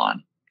line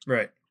drawn?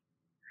 Right.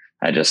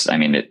 Is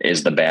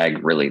the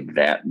bag really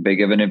that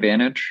big of an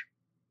advantage?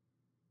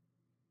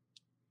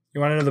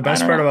 You want to know the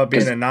best part about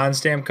being a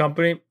non-stamp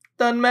company?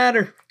 Doesn't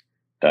matter.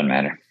 No,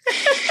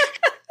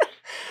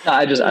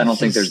 I don't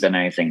think there's been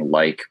anything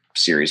like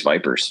Series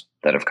Vipers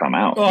that have come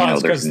out. Oh,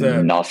 there's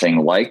nothing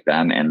like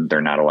them, and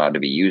they're not allowed to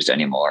be used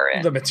anymore.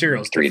 The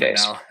material's 3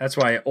 days now. That's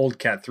why old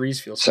Cat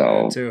 3s feel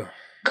so good too.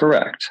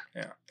 Correct.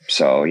 Yeah.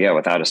 So yeah,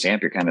 without a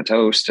stamp, you're kind of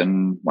toast,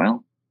 and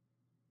well.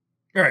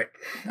 All right.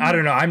 I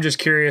don't know. I'm just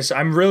curious.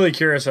 I'm really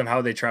curious on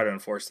how they try to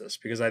enforce this,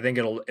 because I think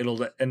it'll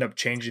end up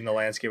changing the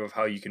landscape of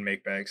how you can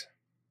make bags.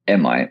 It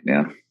might,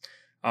 yeah.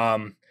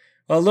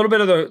 A little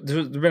bit of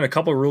there's been a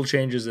couple of rule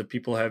changes that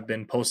people have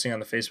been posting on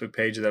the Facebook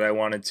page that I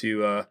wanted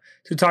to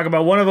talk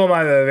about. One of them I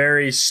have a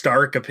very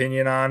stark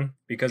opinion on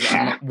because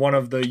I'm one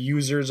of the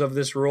users of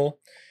this rule.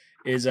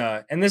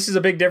 And this is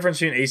a big difference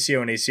between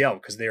ACO and ACL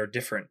because they are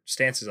different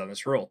stances on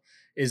this rule.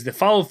 Is the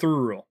follow through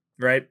rule,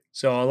 right?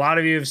 So a lot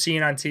of you have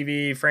seen on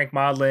TV Frank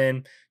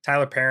Modlin,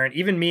 Tyler Parent,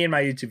 even me in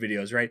my YouTube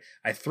videos, right?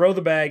 I throw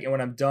the bag, and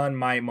when I'm done,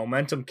 my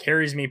momentum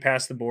carries me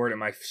past the board, and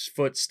my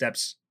foot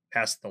steps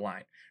past the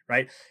line.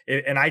 Right.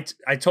 And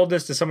I told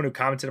this to someone who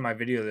commented on my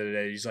video the other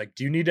day. He's like,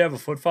 do you need to have a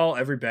footfall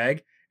every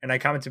bag? And I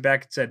commented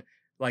back and said,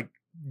 like,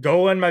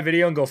 go in my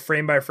video and go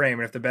frame by frame.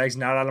 And if the bag's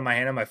not out of my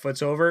hand and my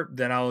foot's over,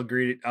 then I'll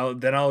agree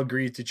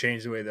to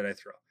change the way that I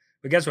throw.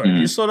 But guess what? If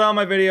you slow down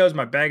my videos,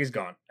 my bag is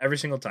gone every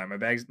single time.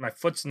 My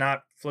foot's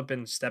not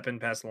stepping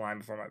past the line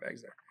before my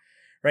bag's there.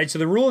 Right. So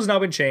the rule has now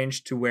been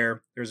changed to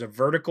where there's a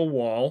vertical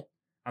wall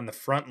on the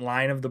front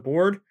line of the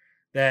board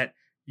that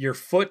your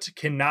foot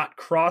cannot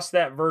cross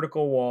that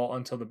vertical wall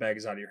until the bag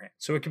is out of your hand.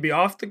 So it can be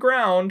off the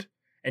ground,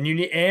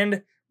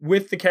 and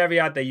with the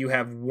caveat that you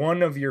have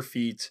one of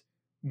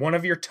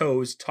your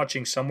toes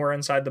touching somewhere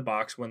inside the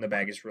box when the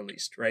bag is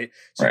released, right?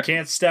 So You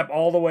can't step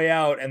all the way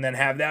out and then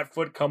have that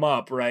foot come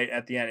up right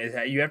at the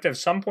end. You have to have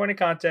some point of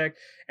contact,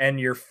 and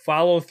your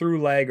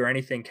follow-through leg or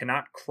anything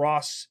cannot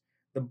cross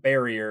the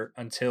barrier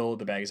until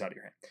the bag is out of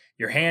your hand.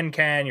 Your hand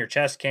can, your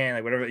chest can,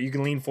 like whatever. You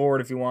can lean forward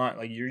if you want.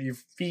 Like your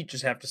feet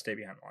just have to stay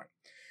behind the line.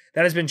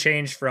 That has been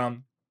changed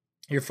from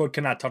your foot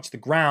cannot touch the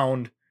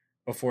ground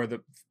before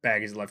the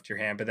bag is left your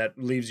hand, but that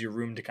leaves you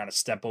room to kind of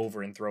step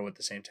over and throw at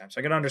the same time. So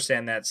I can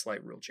understand that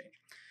slight rule change.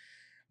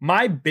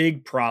 My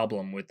big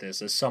problem with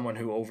this as someone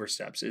who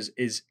oversteps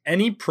is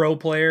any pro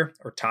player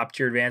or top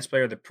tier advanced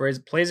player that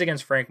plays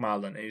against Frank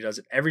Modlin, and he does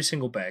it every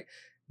single bag,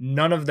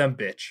 none of them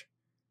bitch.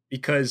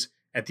 Because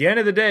at the end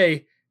of the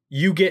day,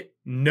 you get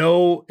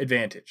no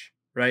advantage,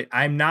 right?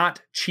 I'm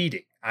not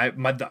cheating.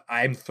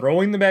 I'm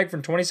throwing the bag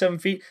from 27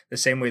 feet the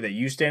same way that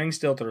you standing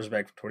still throws the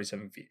bag from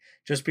 27 feet.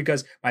 Just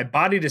because my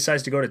body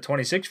decides to go to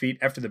 26 feet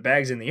after the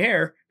bag's in the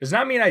air does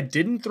not mean I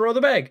didn't throw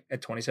the bag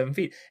at 27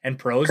 feet. And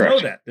pros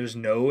know that. There's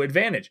no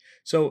advantage.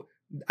 So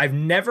I've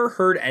never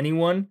heard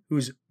anyone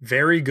who's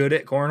very good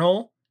at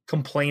cornhole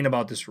complain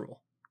about this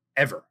rule,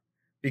 ever.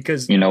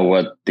 Because you know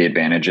what the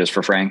advantage is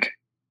for Frank?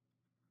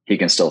 He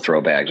can still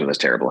throw bags with his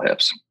terrible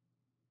hips.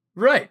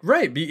 Right.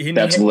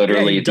 That's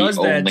literally the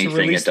only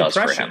thing it does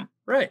for him.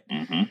 Right.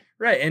 Mm-hmm.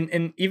 Right.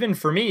 And even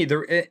for me,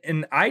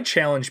 and I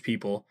challenge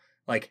people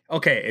like,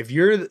 okay, if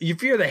you're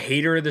the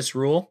hater of this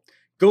rule,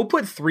 go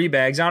put 3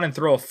 bags on and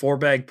throw a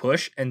 4-bag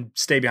push and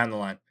stay behind the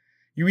line.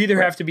 You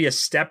either have to be a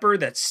stepper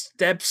that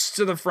steps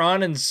to the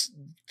front and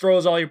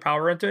throws all your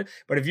power into it.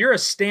 But if you're a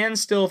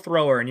standstill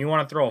thrower and you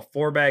want to throw a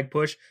 4-bag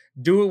push,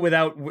 do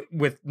it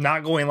with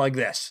not going like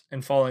this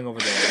and falling over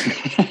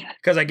there.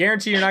 Because I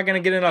guarantee you're not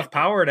going to get enough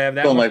power to have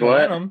that much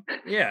momentum. What?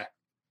 Yeah.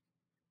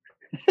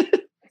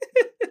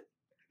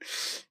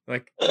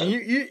 Like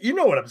you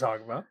know what I'm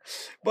talking about.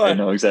 But I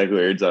know exactly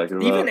what you're talking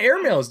about. Even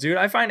airmails, dude.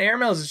 I find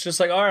airmails, it's just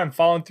like, all right, I'm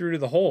falling through to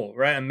the hole,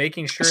 right? I'm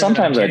making sure.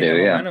 Sometimes I do,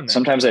 yeah.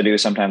 Sometimes I do,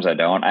 sometimes I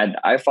don't.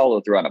 I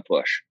follow through on a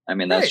push. I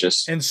mean, that's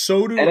just and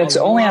so do and it's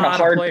only on a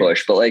hard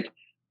push, but like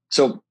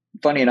so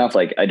funny enough,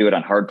 like I do it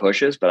on hard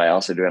pushes, but I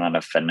also do it on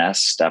a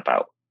finesse step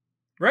out.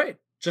 Right.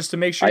 Just to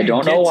make sure I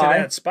don't know why.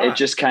 That spot.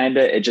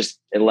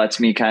 It lets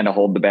me kind of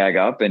hold the bag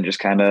up and just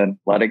kind of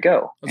let it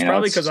go. It's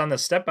probably because on the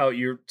step out,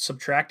 you're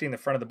subtracting the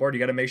front of the board. You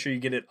got to make sure you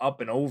get it up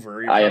and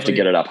over. I have to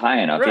get it up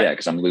high enough. Right. Yeah.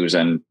 Cause I'm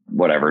losing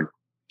whatever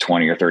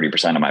 20 or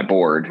 30% of my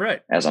board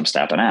as I'm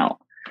stepping out.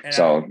 And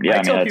so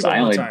I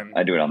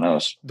do it on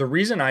those. The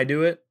reason I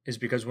do it is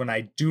because when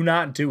I do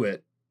not do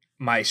it,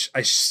 I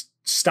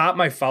stop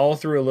my follow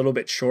through a little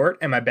bit short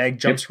and my bag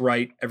jumps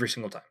right every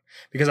single time.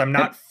 Because I'm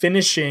not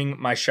finishing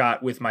my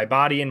shot with my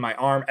body and my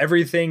arm,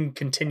 everything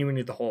continuing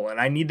to the hole.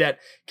 And I need that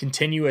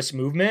continuous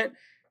movement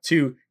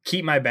to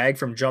keep my bag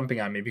from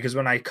jumping on me. Because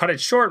when I cut it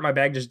short, my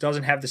bag just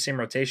doesn't have the same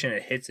rotation.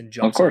 It hits and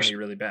jumps on me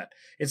really bad.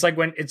 It's like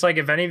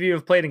if any of you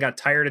have played and got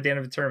tired at the end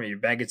of a tournament, your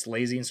bag gets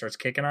lazy and starts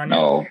kicking on you.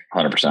 No,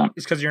 100%.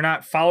 It's because you're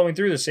not following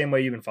through the same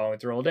way you've been following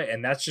through all day.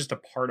 And that's just a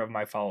part of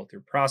my follow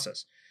through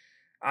process.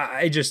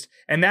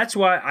 And that's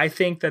why I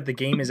think that the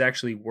game is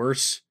actually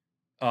worse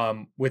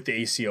with the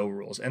ACO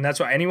rules. And that's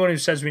why anyone who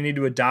says we need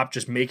to adopt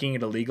just making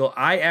it illegal,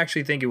 I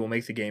actually think it will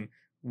make the game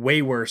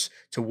way worse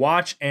to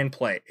watch and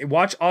play.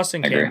 Watch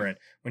Austin Cameron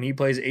when he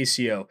plays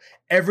ACO.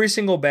 Every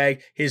single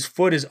bag, his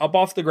foot is up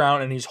off the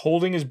ground and he's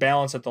holding his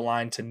balance at the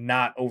line to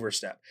not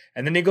overstep.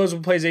 And then he goes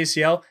and plays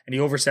ACL and he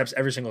oversteps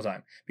every single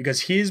time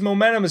because his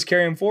momentum is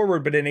carrying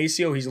forward. But in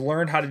ACO, he's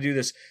learned how to do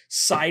this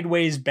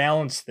sideways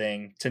balance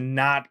thing to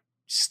not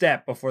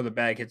step before the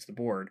bag hits the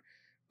board.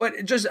 But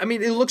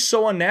it looks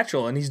so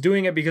unnatural, and he's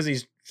doing it because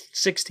he's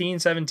 16,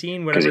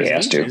 17, whatever his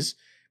age is.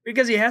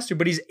 Because he has to,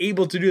 but he's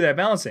able to do that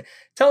balancing.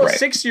 Tell a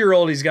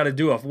 6-year-old he's got to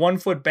do a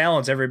 1-foot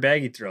balance every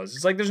bag he throws.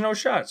 It's like there's no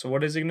shot. So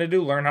what is he going to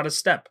do? Learn how to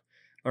step.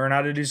 Learn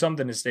how to do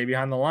something to stay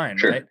behind the line,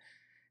 right?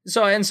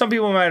 So, and some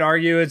people might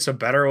argue it's a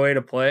better way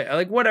to play,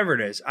 like whatever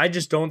it is. I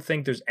just don't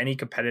think there's any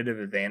competitive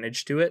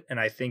advantage to it. And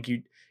I think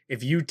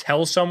if you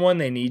tell someone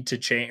they need to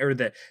change or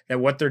that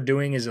what they're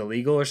doing is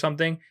illegal or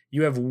something,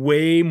 you have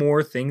way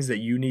more things that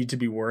you need to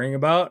be worrying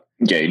about.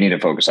 Yeah, you need to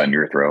focus on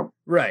your throw.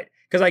 Right.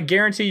 Because I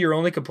guarantee you're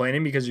only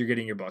complaining because you're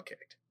getting your butt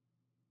kicked.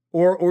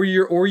 Or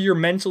you're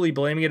mentally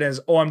blaming it as,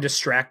 oh, I'm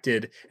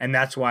distracted and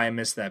that's why I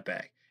missed that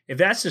bag. If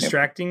that's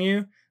distracting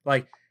you,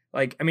 like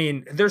I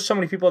mean, there's so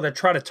many people that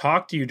try to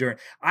talk to you during.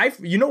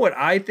 You know what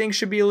I think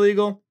should be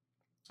illegal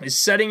is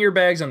setting your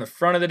bags on the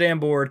front of the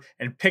damn board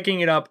and picking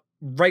it up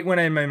right when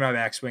I'm in my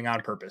backswing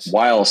on purpose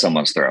while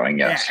someone's throwing.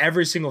 Yes, yeah,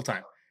 every single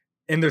time.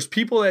 And there's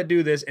people that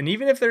do this, and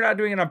even if they're not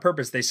doing it on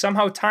purpose, they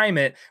somehow time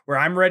it where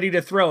I'm ready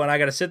to throw, and I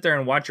got to sit there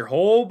and watch your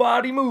whole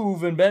body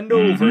move and bend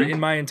over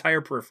in my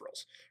entire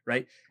peripherals,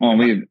 right? Well,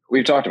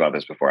 we've talked about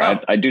this before. Oh.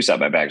 I do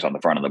set my bags on the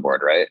front of the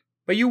board, right?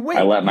 But you wait.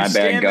 I let my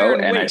bag go,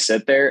 and I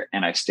sit there,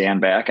 and I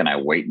stand back, and I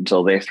wait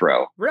until they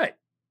throw. Right.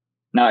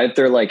 Now, if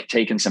they're like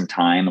taking some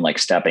time and like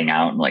stepping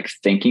out and like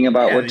thinking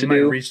about what to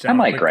do, I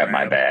might grab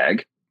my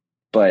bag.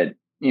 But,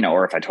 you know,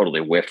 or if I totally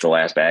whiffed the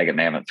last bag and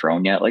they haven't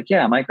thrown yet, like,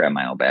 yeah, I might grab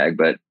my own bag.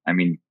 But I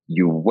mean,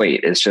 you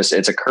wait. It's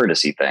a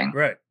courtesy thing.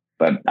 Right.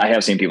 But I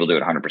have seen people do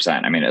it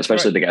 100%. I mean,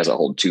 especially the guys that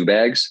hold two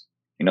bags.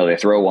 You know, they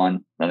throw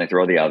one, then they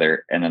throw the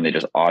other, and then they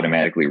just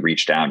automatically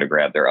reach down to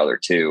grab their other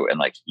two. And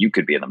like, you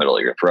could be in the middle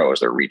of your throw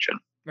as they're reaching.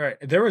 Right.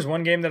 There was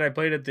one game that I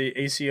played at the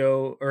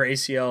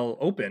ACL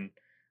Open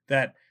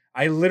that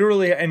I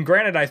literally, and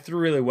granted, I threw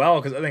really well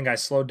because I think I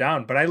slowed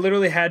down, but I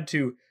literally had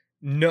to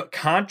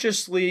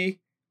consciously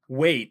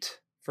wait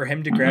for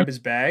him to grab his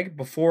bag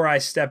before I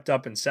stepped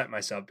up and set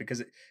myself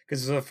because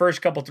the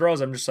first couple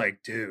throws, I'm just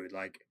like, dude,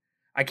 like,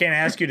 I can't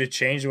ask you to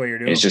change the way you're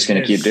doing. It's just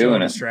going to keep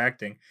doing it.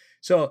 Distracting.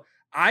 So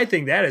I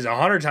think that is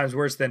 100 times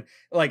worse than,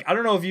 like, I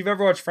don't know if you've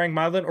ever watched Frank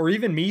Modlin or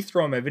even me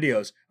throwing my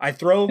videos. I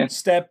throw,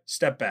 step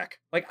back.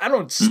 Like, I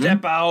don't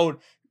step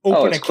out,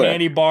 open a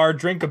candy bar,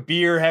 drink a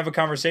beer, have a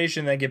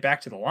conversation, then get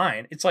back to the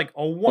line. It's like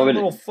a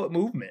little foot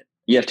movement.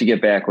 You have to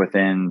get back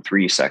within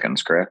 3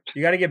 seconds, correct?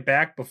 You got to get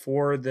back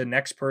before the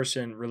next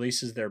person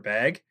releases their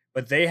bag,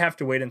 but they have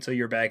to wait until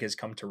your bag has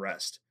come to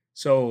rest.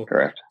 So,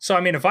 correct. So,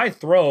 I mean, if I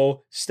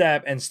throw,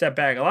 step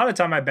back, a lot of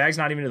the time my bag's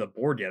not even to the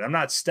board yet. I'm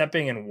not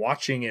stepping and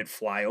watching it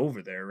fly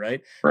over there,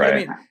 right? Right. I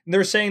mean,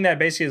 they're saying that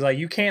basically is like,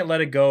 you can't let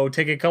it go,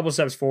 take a couple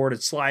steps forward,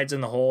 it slides in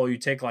the hole, you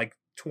take like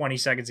 20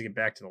 seconds to get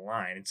back to the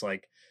line. It's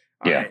like,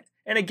 all right.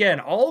 And again,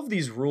 all of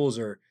these rules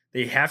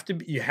you have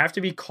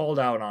to be called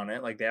out on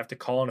it. Like they have to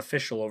call an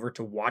official over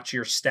to watch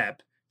your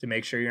step to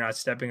make sure you're not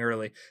stepping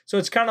early. So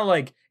it's kind of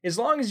like, as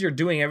long as you're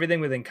doing everything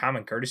within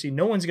common courtesy,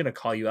 no one's going to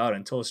call you out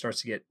until it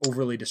starts to get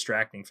overly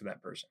distracting for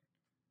that person.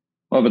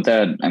 Well, but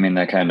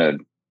that kind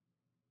of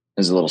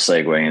is a little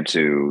segue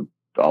into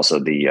also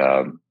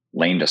the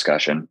lane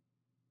discussion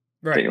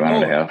that you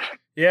wanted to have.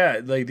 Yeah.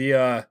 Like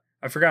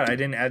I forgot I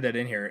didn't add that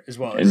in here as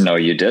well. No,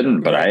 you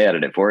didn't, but I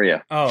added it for you.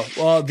 Oh,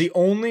 well, the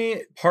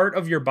only part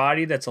of your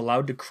body that's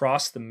allowed to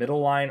cross the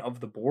middle line of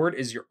the board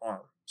is your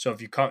arm. So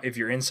if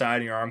you're inside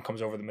and your arm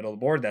comes over the middle of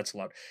the board, that's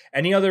allowed.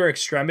 Any other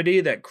extremity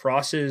that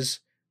crosses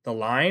the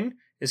line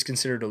is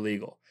considered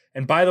illegal.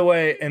 And by the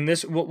way, and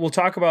this we'll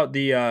talk about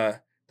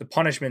the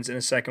punishments in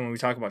a second when we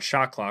talk about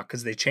shot clock,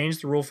 because they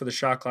changed the rule for the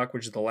shot clock,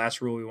 which is the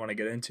last rule we want to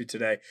get into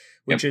today,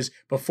 which is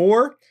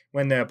before,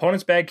 when the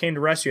opponent's bag came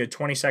to rest, you had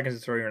 20 seconds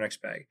to throw your next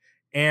bag.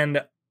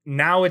 And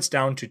now it's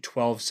down to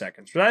 12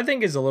 seconds, but I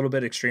think is a little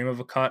bit extreme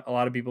of a cut. A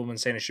lot of people have been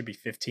saying it should be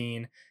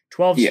 15.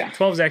 12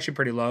 is actually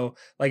pretty low.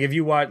 Like if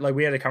you watch, like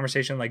we had a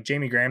conversation, like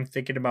Jamie Graham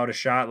thinking about a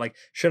shot, like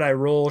should I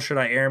roll, should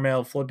I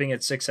airmail, flipping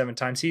it 6-7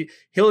 times.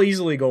 He'll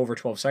easily go over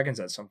 12 seconds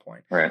at some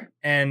point. Right.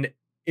 And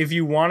if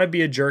you want to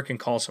be a jerk and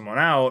call someone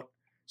out,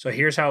 so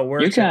here's how it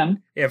works. You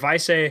can. If I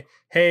say,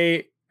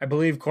 hey, I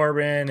believe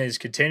Corbin is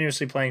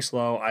continuously playing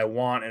slow, I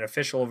want an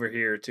official over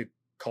here to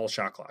call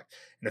shot clock.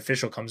 An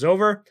official comes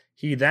over.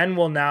 He then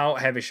will now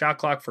have a shot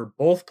clock for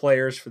both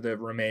players for the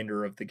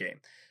remainder of the game.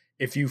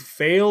 If you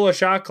fail a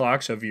shot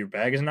clock, so if your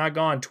bag is not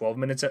gone 12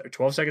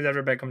 seconds after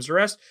the bag comes to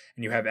rest,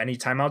 and you have any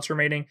timeouts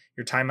remaining,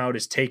 your timeout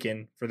is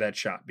taken for that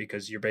shot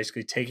because you're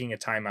basically taking a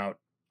timeout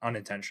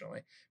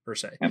unintentionally, per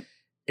se. Yep.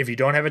 If you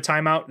don't have a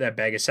timeout, that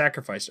bag is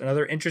sacrificed.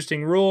 Another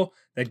interesting rule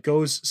that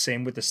goes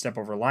same with the step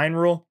over line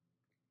rule.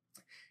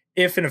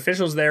 If an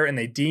official's there and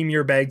they deem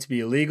your bag to be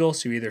illegal,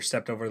 so you either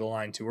stepped over the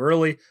line too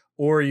early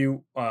or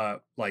you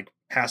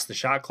passed the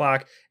shot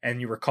clock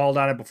and you were called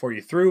on it before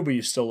you threw, but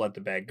you still let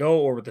the bag go,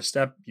 or with the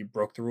step, you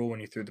broke the rule when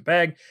you threw the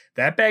bag,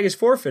 that bag is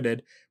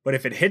forfeited. But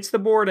if it hits the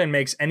board and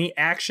makes any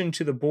action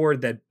to the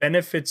board that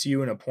benefits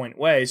you in a point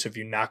way, so if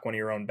you knock one of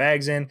your own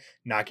bags in,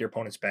 knock your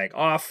opponent's bag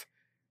off,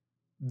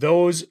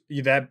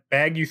 that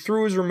bag you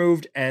threw is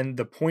removed, and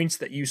the points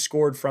that you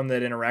scored from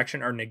that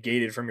interaction are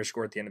negated from your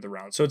score at the end of the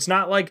round. So it's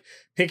not like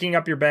picking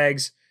up your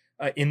bags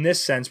in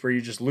this sense where you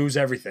just lose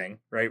everything,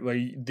 right? Well,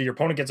 your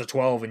opponent gets a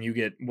 12 and you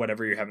get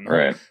whatever you have in the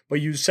hole,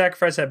 but you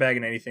sacrifice that bag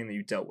in anything that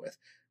you dealt with.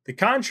 The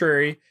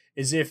contrary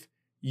is if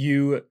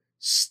you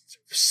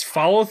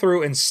follow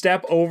through and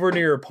step over to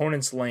your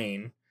opponent's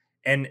lane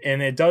And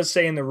it does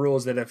say in the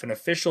rules that if an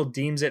official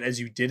deems it as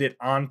you did it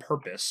on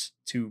purpose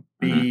to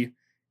be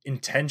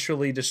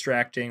intentionally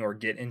distracting or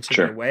get into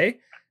their way,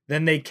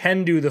 then they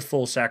can do the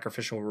full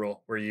sacrificial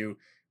rule where you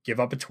give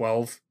up a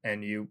 12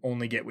 and you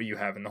only get what you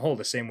have in the hole,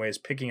 the same way as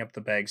picking up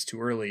the bags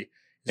too early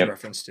is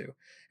referenced to,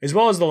 as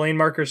well as the lane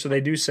marker. So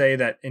they do say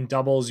that in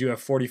doubles, you have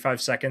 45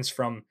 seconds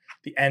from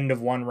the end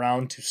of one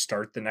round to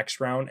start the next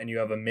round, and you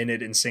have a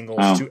minute in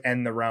singles to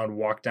end the round,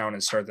 walk down,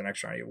 and start the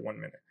next round. You have 1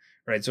 minute.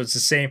 Right. So it's the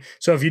same.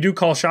 So if you do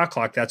call shot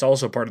clock, that's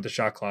also part of the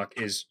shot clock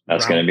is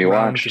that's going to be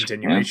watched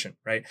continuation.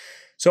 Yeah. Right.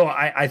 So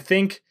I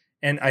think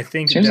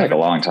seems like a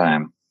long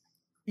time.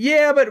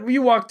 Yeah, but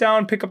you walk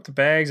down, pick up the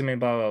bags. I mean,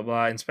 blah, blah,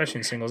 blah. And especially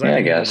in singles, I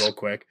think it'll go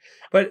quick.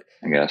 But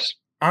I guess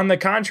on the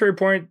contrary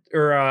point,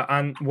 or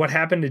on what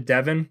happened to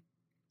Devin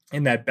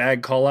in that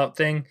bag call out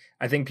thing,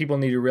 I think people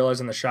need to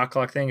realize on the shot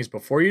clock thing is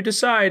before you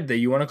decide that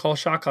you want to call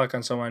shot clock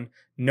on someone,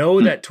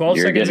 know that 12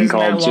 seconds isn't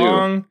that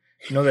long.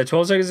 Know that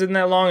 12 seconds isn't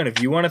that long, and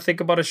if you want to think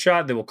about a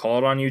shot, they will call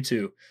it on you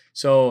too.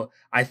 So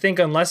I think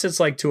unless it's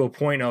like to a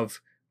point of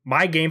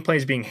my gameplay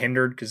is being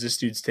hindered because this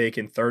dude's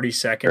taking 30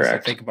 seconds to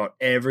think about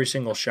every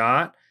single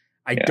shot,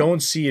 I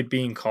don't see it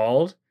being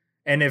called.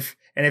 And if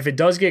it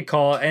does get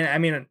called, and I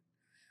mean,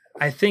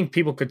 I think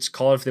people could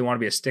call it if they want to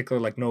be a stickler.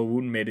 Like Noah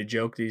Wooten made a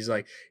joke that he's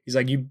like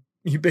you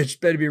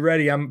bitch better be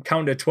ready. I'm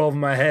counting to 12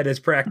 in my head as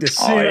practice.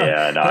 Oh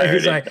yeah, no,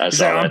 he's like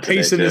I'm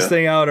pacing this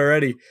thing out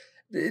already.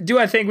 Do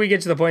I think we get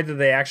to the point that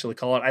they actually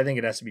call it? I think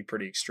it has to be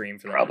pretty extreme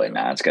for that. Probably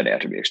not. It's going to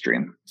have to be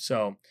extreme.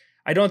 So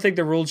I don't think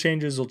the rule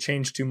changes will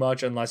change too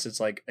much unless it's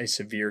like a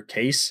severe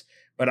case.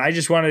 But I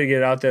just wanted to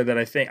get out there that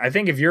I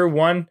think if you're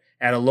one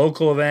at a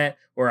local event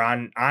or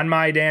on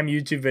my damn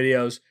YouTube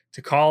videos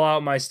to call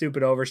out my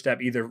stupid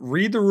overstep, either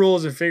read the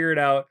rules and figure it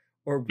out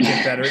or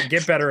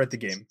get better at the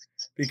game,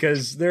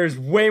 because there's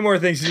way more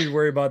things you need to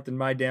worry about than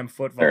my damn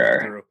foot falling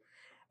through.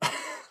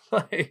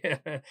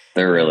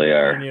 There really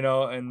are. And,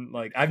 and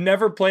like I've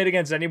never played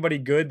against anybody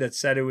good that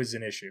said it was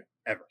an issue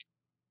ever.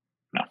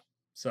 No.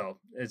 So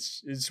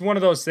it's one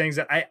of those things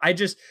that I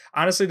just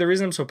honestly, the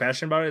reason I'm so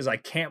passionate about it is I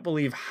can't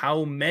believe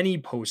how many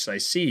posts I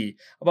see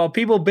about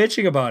people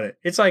bitching about it.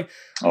 It's like,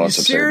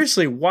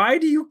 seriously, why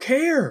do you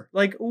care?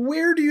 Like,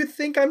 where do you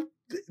think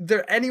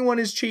anyone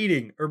is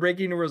cheating or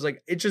breaking the rules?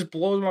 Like, it just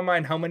blows my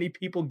mind how many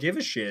people give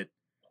a shit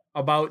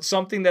about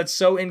something that's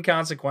so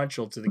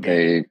inconsequential to the game.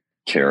 They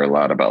care a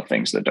lot about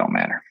things that don't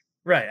matter.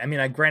 Right. I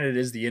mean, granted, it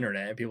is the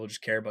internet and people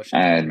just care about shit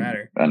that doesn't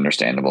matter.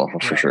 Understandable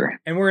for sure.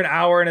 And we're an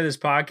hour into this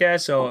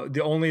podcast, so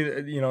the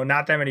only,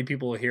 not that many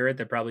people will hear it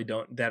that probably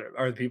don't, that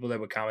are the people that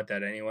would comment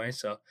that anyway.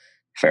 So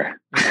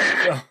fair.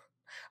 So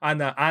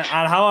on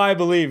how I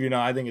believe,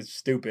 I think it's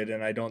stupid,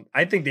 and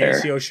I think the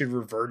ACO should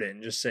revert it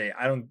and just say,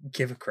 I don't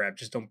give a crap,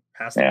 just don't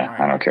pass the line.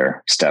 I don't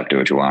care. Step, do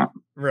what you want.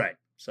 Right.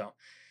 So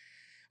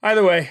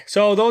either way,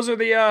 so those are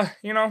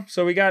the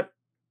so we got.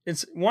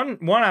 It's one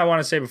I want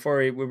to say before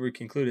we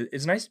conclude it.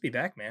 It's nice to be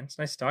back, man. It's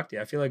nice to talk to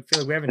you. I feel like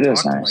we haven't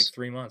talked in like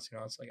 3 months.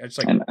 It's like I just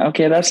like. And,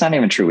 okay, that's not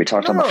even true. We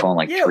talked on the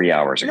phone 3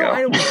 hours ago.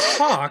 I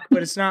talk,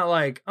 but it's not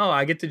like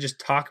I get to just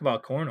talk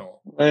about cornhole.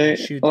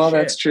 Well,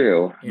 that's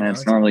true.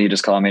 It's normally you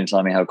just call me to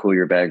tell me how cool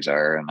your bags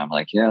are, and I'm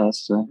like, yeah,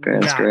 that's okay.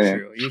 That's great.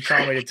 True. You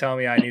call me to tell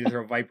me I need to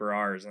throw Viper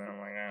R's, and I'm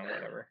like,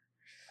 whatever.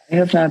 I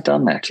have not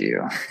done that to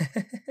you.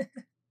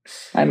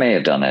 I may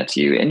have done that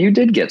to you, and you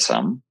did get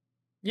some.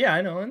 Yeah,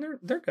 I know, and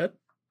they're good.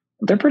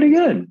 They're pretty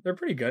good. They're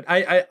pretty good.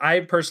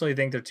 I personally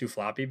think they're too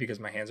floppy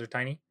because my hands are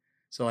tiny.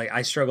 So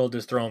I struggle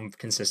to throw them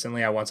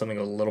consistently. I want something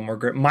a little more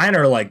grip. Mine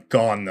are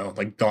gone though,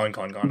 gone.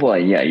 Well,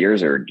 yeah,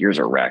 yours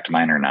are wrecked.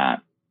 Mine are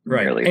not.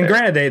 Right. Really and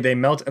granted, they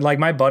melt. Like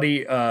my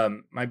buddy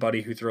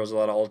who throws a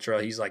lot of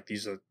ultra, he's like,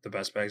 these are the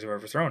best bags I've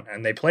ever thrown,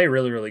 and they play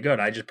really, really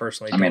good. I just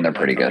personally, they're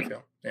pretty good.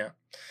 Yeah,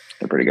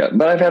 they're pretty good.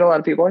 But I've had a lot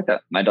of people like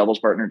that. My doubles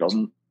partner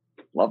doesn't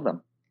love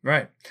them.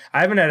 Right. I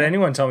haven't had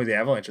anyone tell me the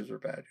avalanches were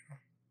bad.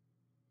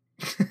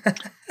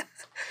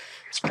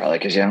 It's probably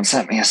because you haven't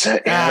sent me a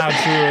set yet.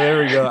 True.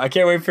 There we go. I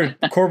can't wait for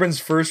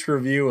Corbin's first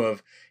review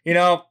of,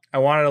 I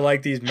wanted to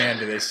like these, man,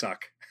 do they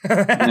suck?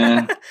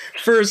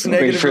 First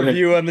negative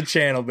review on the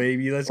channel,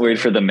 baby. Let's wait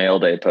for the mail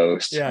day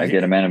post. Yeah, I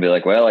get him in and be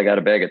like, well, I got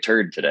a bag of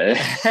turd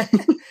today.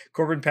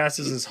 Corbin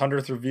passes his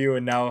 100th review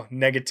and now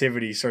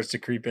negativity starts to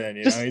creep in.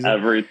 He's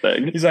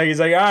everything. He's like,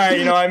 all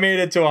right, I made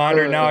it to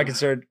 100. Now I can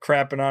start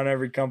crapping on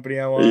every company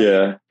I want.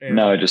 Yeah.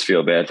 Now I just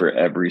feel bad for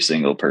every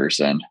single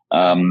person.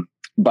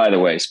 By the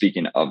way,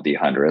 speaking of the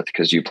 100th,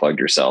 because you plugged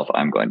yourself,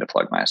 I'm going to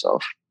plug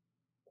myself.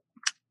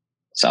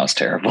 Sounds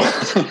terrible.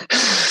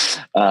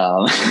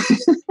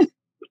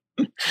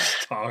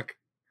 Talk.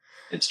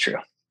 It's true.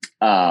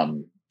 My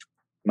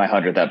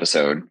 100th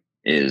episode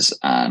is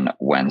on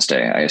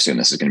Wednesday. I assume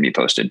this is going to be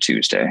posted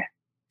Tuesday.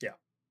 Yeah.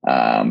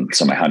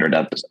 So my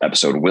 100th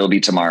episode will be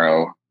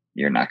tomorrow.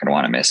 You're not going to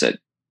want to miss it.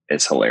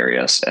 It's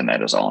hilarious. And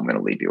that is all I'm going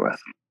to leave you with.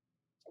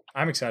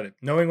 I'm excited.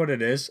 Knowing what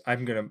it is,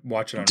 I'm going to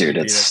watch it on Dude,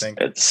 repeat, I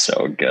think. It's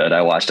so good.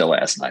 I watched it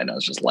last night and I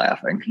was just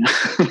laughing.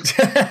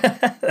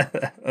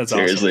 That's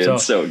Seriously, awesome.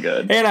 It's so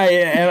good.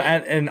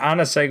 And on a not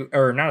a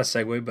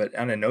segue, but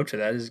on a note to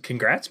that is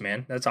congrats,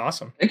 man. That's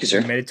awesome. Thank you,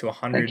 sir. You made it to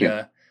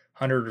 100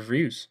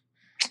 reviews.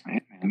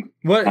 Right, man.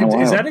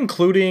 What is that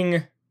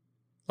including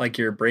like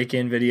your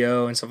break-in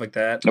video and stuff like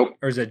that? Nope.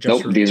 Or is it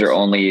just reviews? These are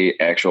only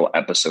actual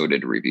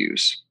episoded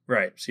reviews.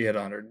 Right. So you had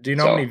 100. Do you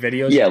know how many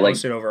videos you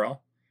posted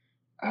overall?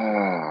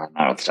 Not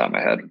off the top of my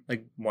head.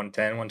 Like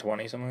 110,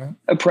 120, something like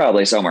that?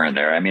 Probably somewhere in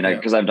there. I mean,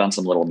 because I've done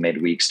some little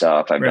midweek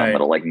stuff. I've done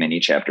little like mini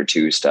chapter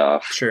 2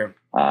 stuff. Sure.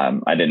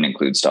 I didn't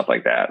include stuff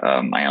like that.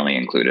 I only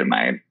included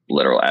my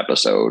literal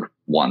episode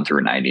 1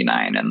 through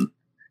 99. And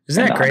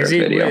isn't that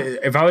crazy?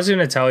 If I was going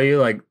to tell you,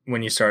 like,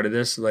 when you started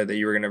this, like that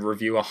you were going to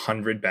review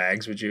 100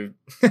 bags, would you?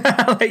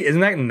 Like,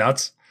 isn't that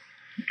nuts?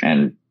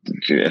 And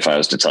if I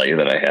was to tell you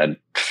that I had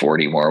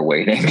 40 more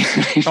waiting.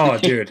 Oh,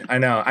 dude, I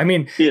know. I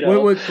mean,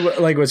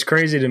 what's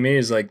crazy to me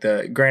is like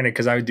granted,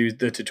 because I would do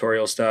the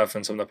tutorial stuff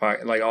and some of the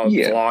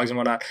vlogs and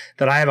whatnot,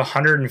 that I have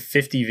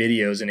 150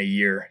 videos in a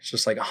year. It's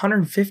just like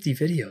 150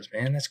 videos,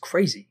 man. That's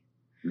crazy.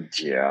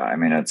 Yeah, I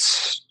mean,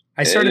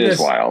 I started this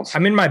wild.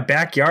 I'm in my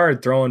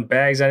backyard throwing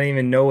bags. I didn't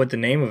even know what the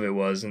name of it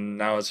was, and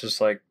now it's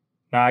just like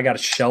now I got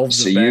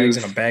shelves of bags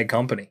in a bag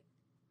company.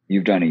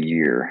 You've done a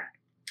year.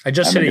 I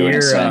just hit a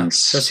year.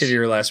 Just hit a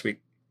year last week.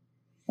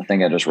 I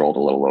think I just rolled a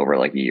little over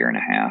like a year and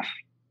a half.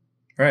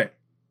 Right.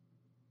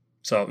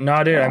 So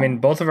no, dude. I mean,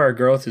 both of our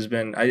growth has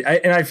been.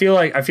 I feel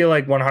like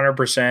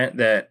 100%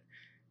 that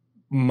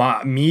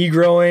me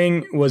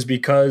growing was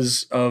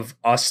because of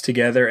us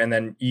together, and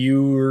then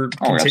your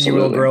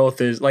continual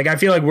growth is like I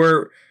feel like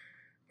we're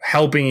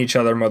helping each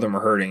other more than we're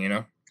hurting. You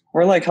know,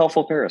 we're like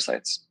helpful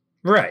parasites.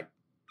 Right.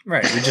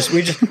 Right.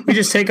 We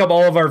just take up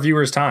all of our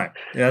viewers' time.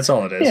 Yeah, that's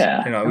all it is.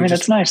 Yeah. You know, I mean,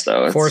 it's nice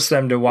though. Force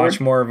them to watch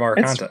more of our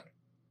content.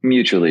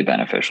 Mutually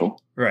beneficial.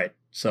 Right.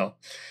 So,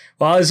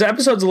 well, this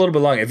episode's a little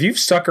bit long. If you've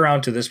stuck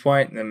around to this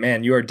point, then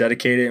man, you are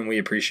dedicated, and we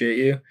appreciate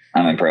you.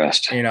 I'm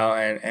impressed. You know,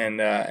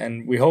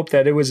 and we hope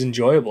that it was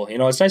enjoyable. You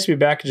know, it's nice to be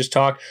back and just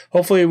talk.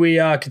 Hopefully, we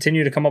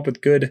continue to come up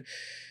with good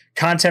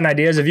content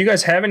ideas. If you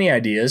guys have any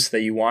ideas that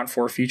you want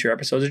for future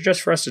episodes or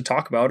just for us to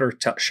talk about or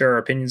share our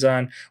opinions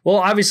on, we'll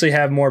obviously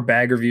have more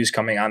bag reviews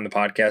coming on the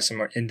podcast and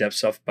more in-depth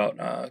stuff about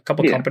a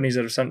couple companies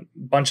that have sent a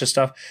bunch of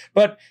stuff.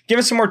 But give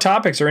us some more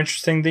topics or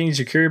interesting things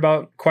you're curious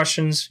about,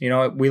 questions. You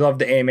know, we love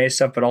the AMA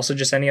stuff, but also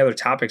just any other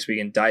topics we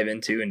can dive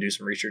into and do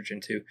some research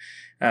into.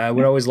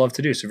 We'd always love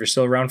to do. So if you're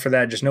still around for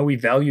that, just know we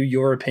value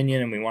your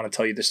opinion and we want to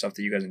tell you the stuff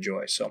that you guys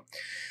enjoy. So,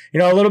 you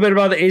know, a little bit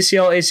about the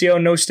ACL, ACO,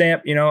 no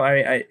stamp. You know,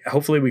 I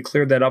hopefully we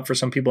cleared that up for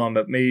some people on,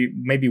 but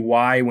maybe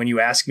why when you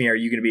ask me, are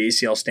you going to be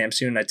ACL stamped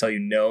soon? I tell you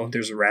no,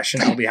 there's a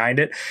rationale behind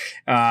it.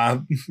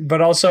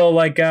 But also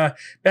like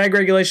bag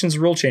regulations,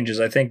 rule changes.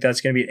 I think that's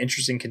going to be an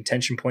interesting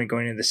contention point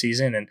going into the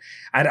season. And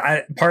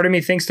I part of me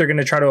thinks they're going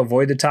to try to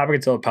avoid the topic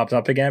until it pops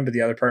up again, but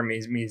the other part of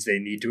me means they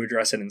need to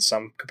address it in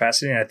some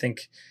capacity. And I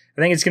think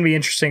it's going to be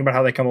interesting about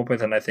how they come up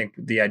with, and I think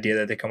the idea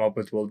that they come up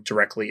with will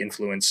directly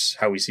influence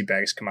how we see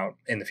bags come out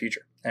in the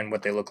future and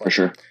what they look like. For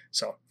sure.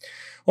 So,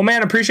 well,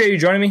 man, appreciate you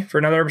joining me for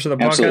another episode of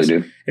the podcast.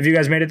 Dude. If you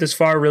guys made it this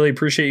far, really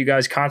appreciate you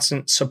guys'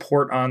 constant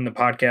support on the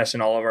podcast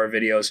and all of our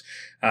videos.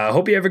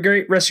 Hope you have a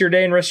great rest of your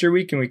day and rest of your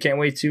week, and we can't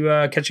wait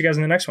to catch you guys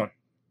in the next one.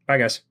 Bye,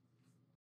 guys.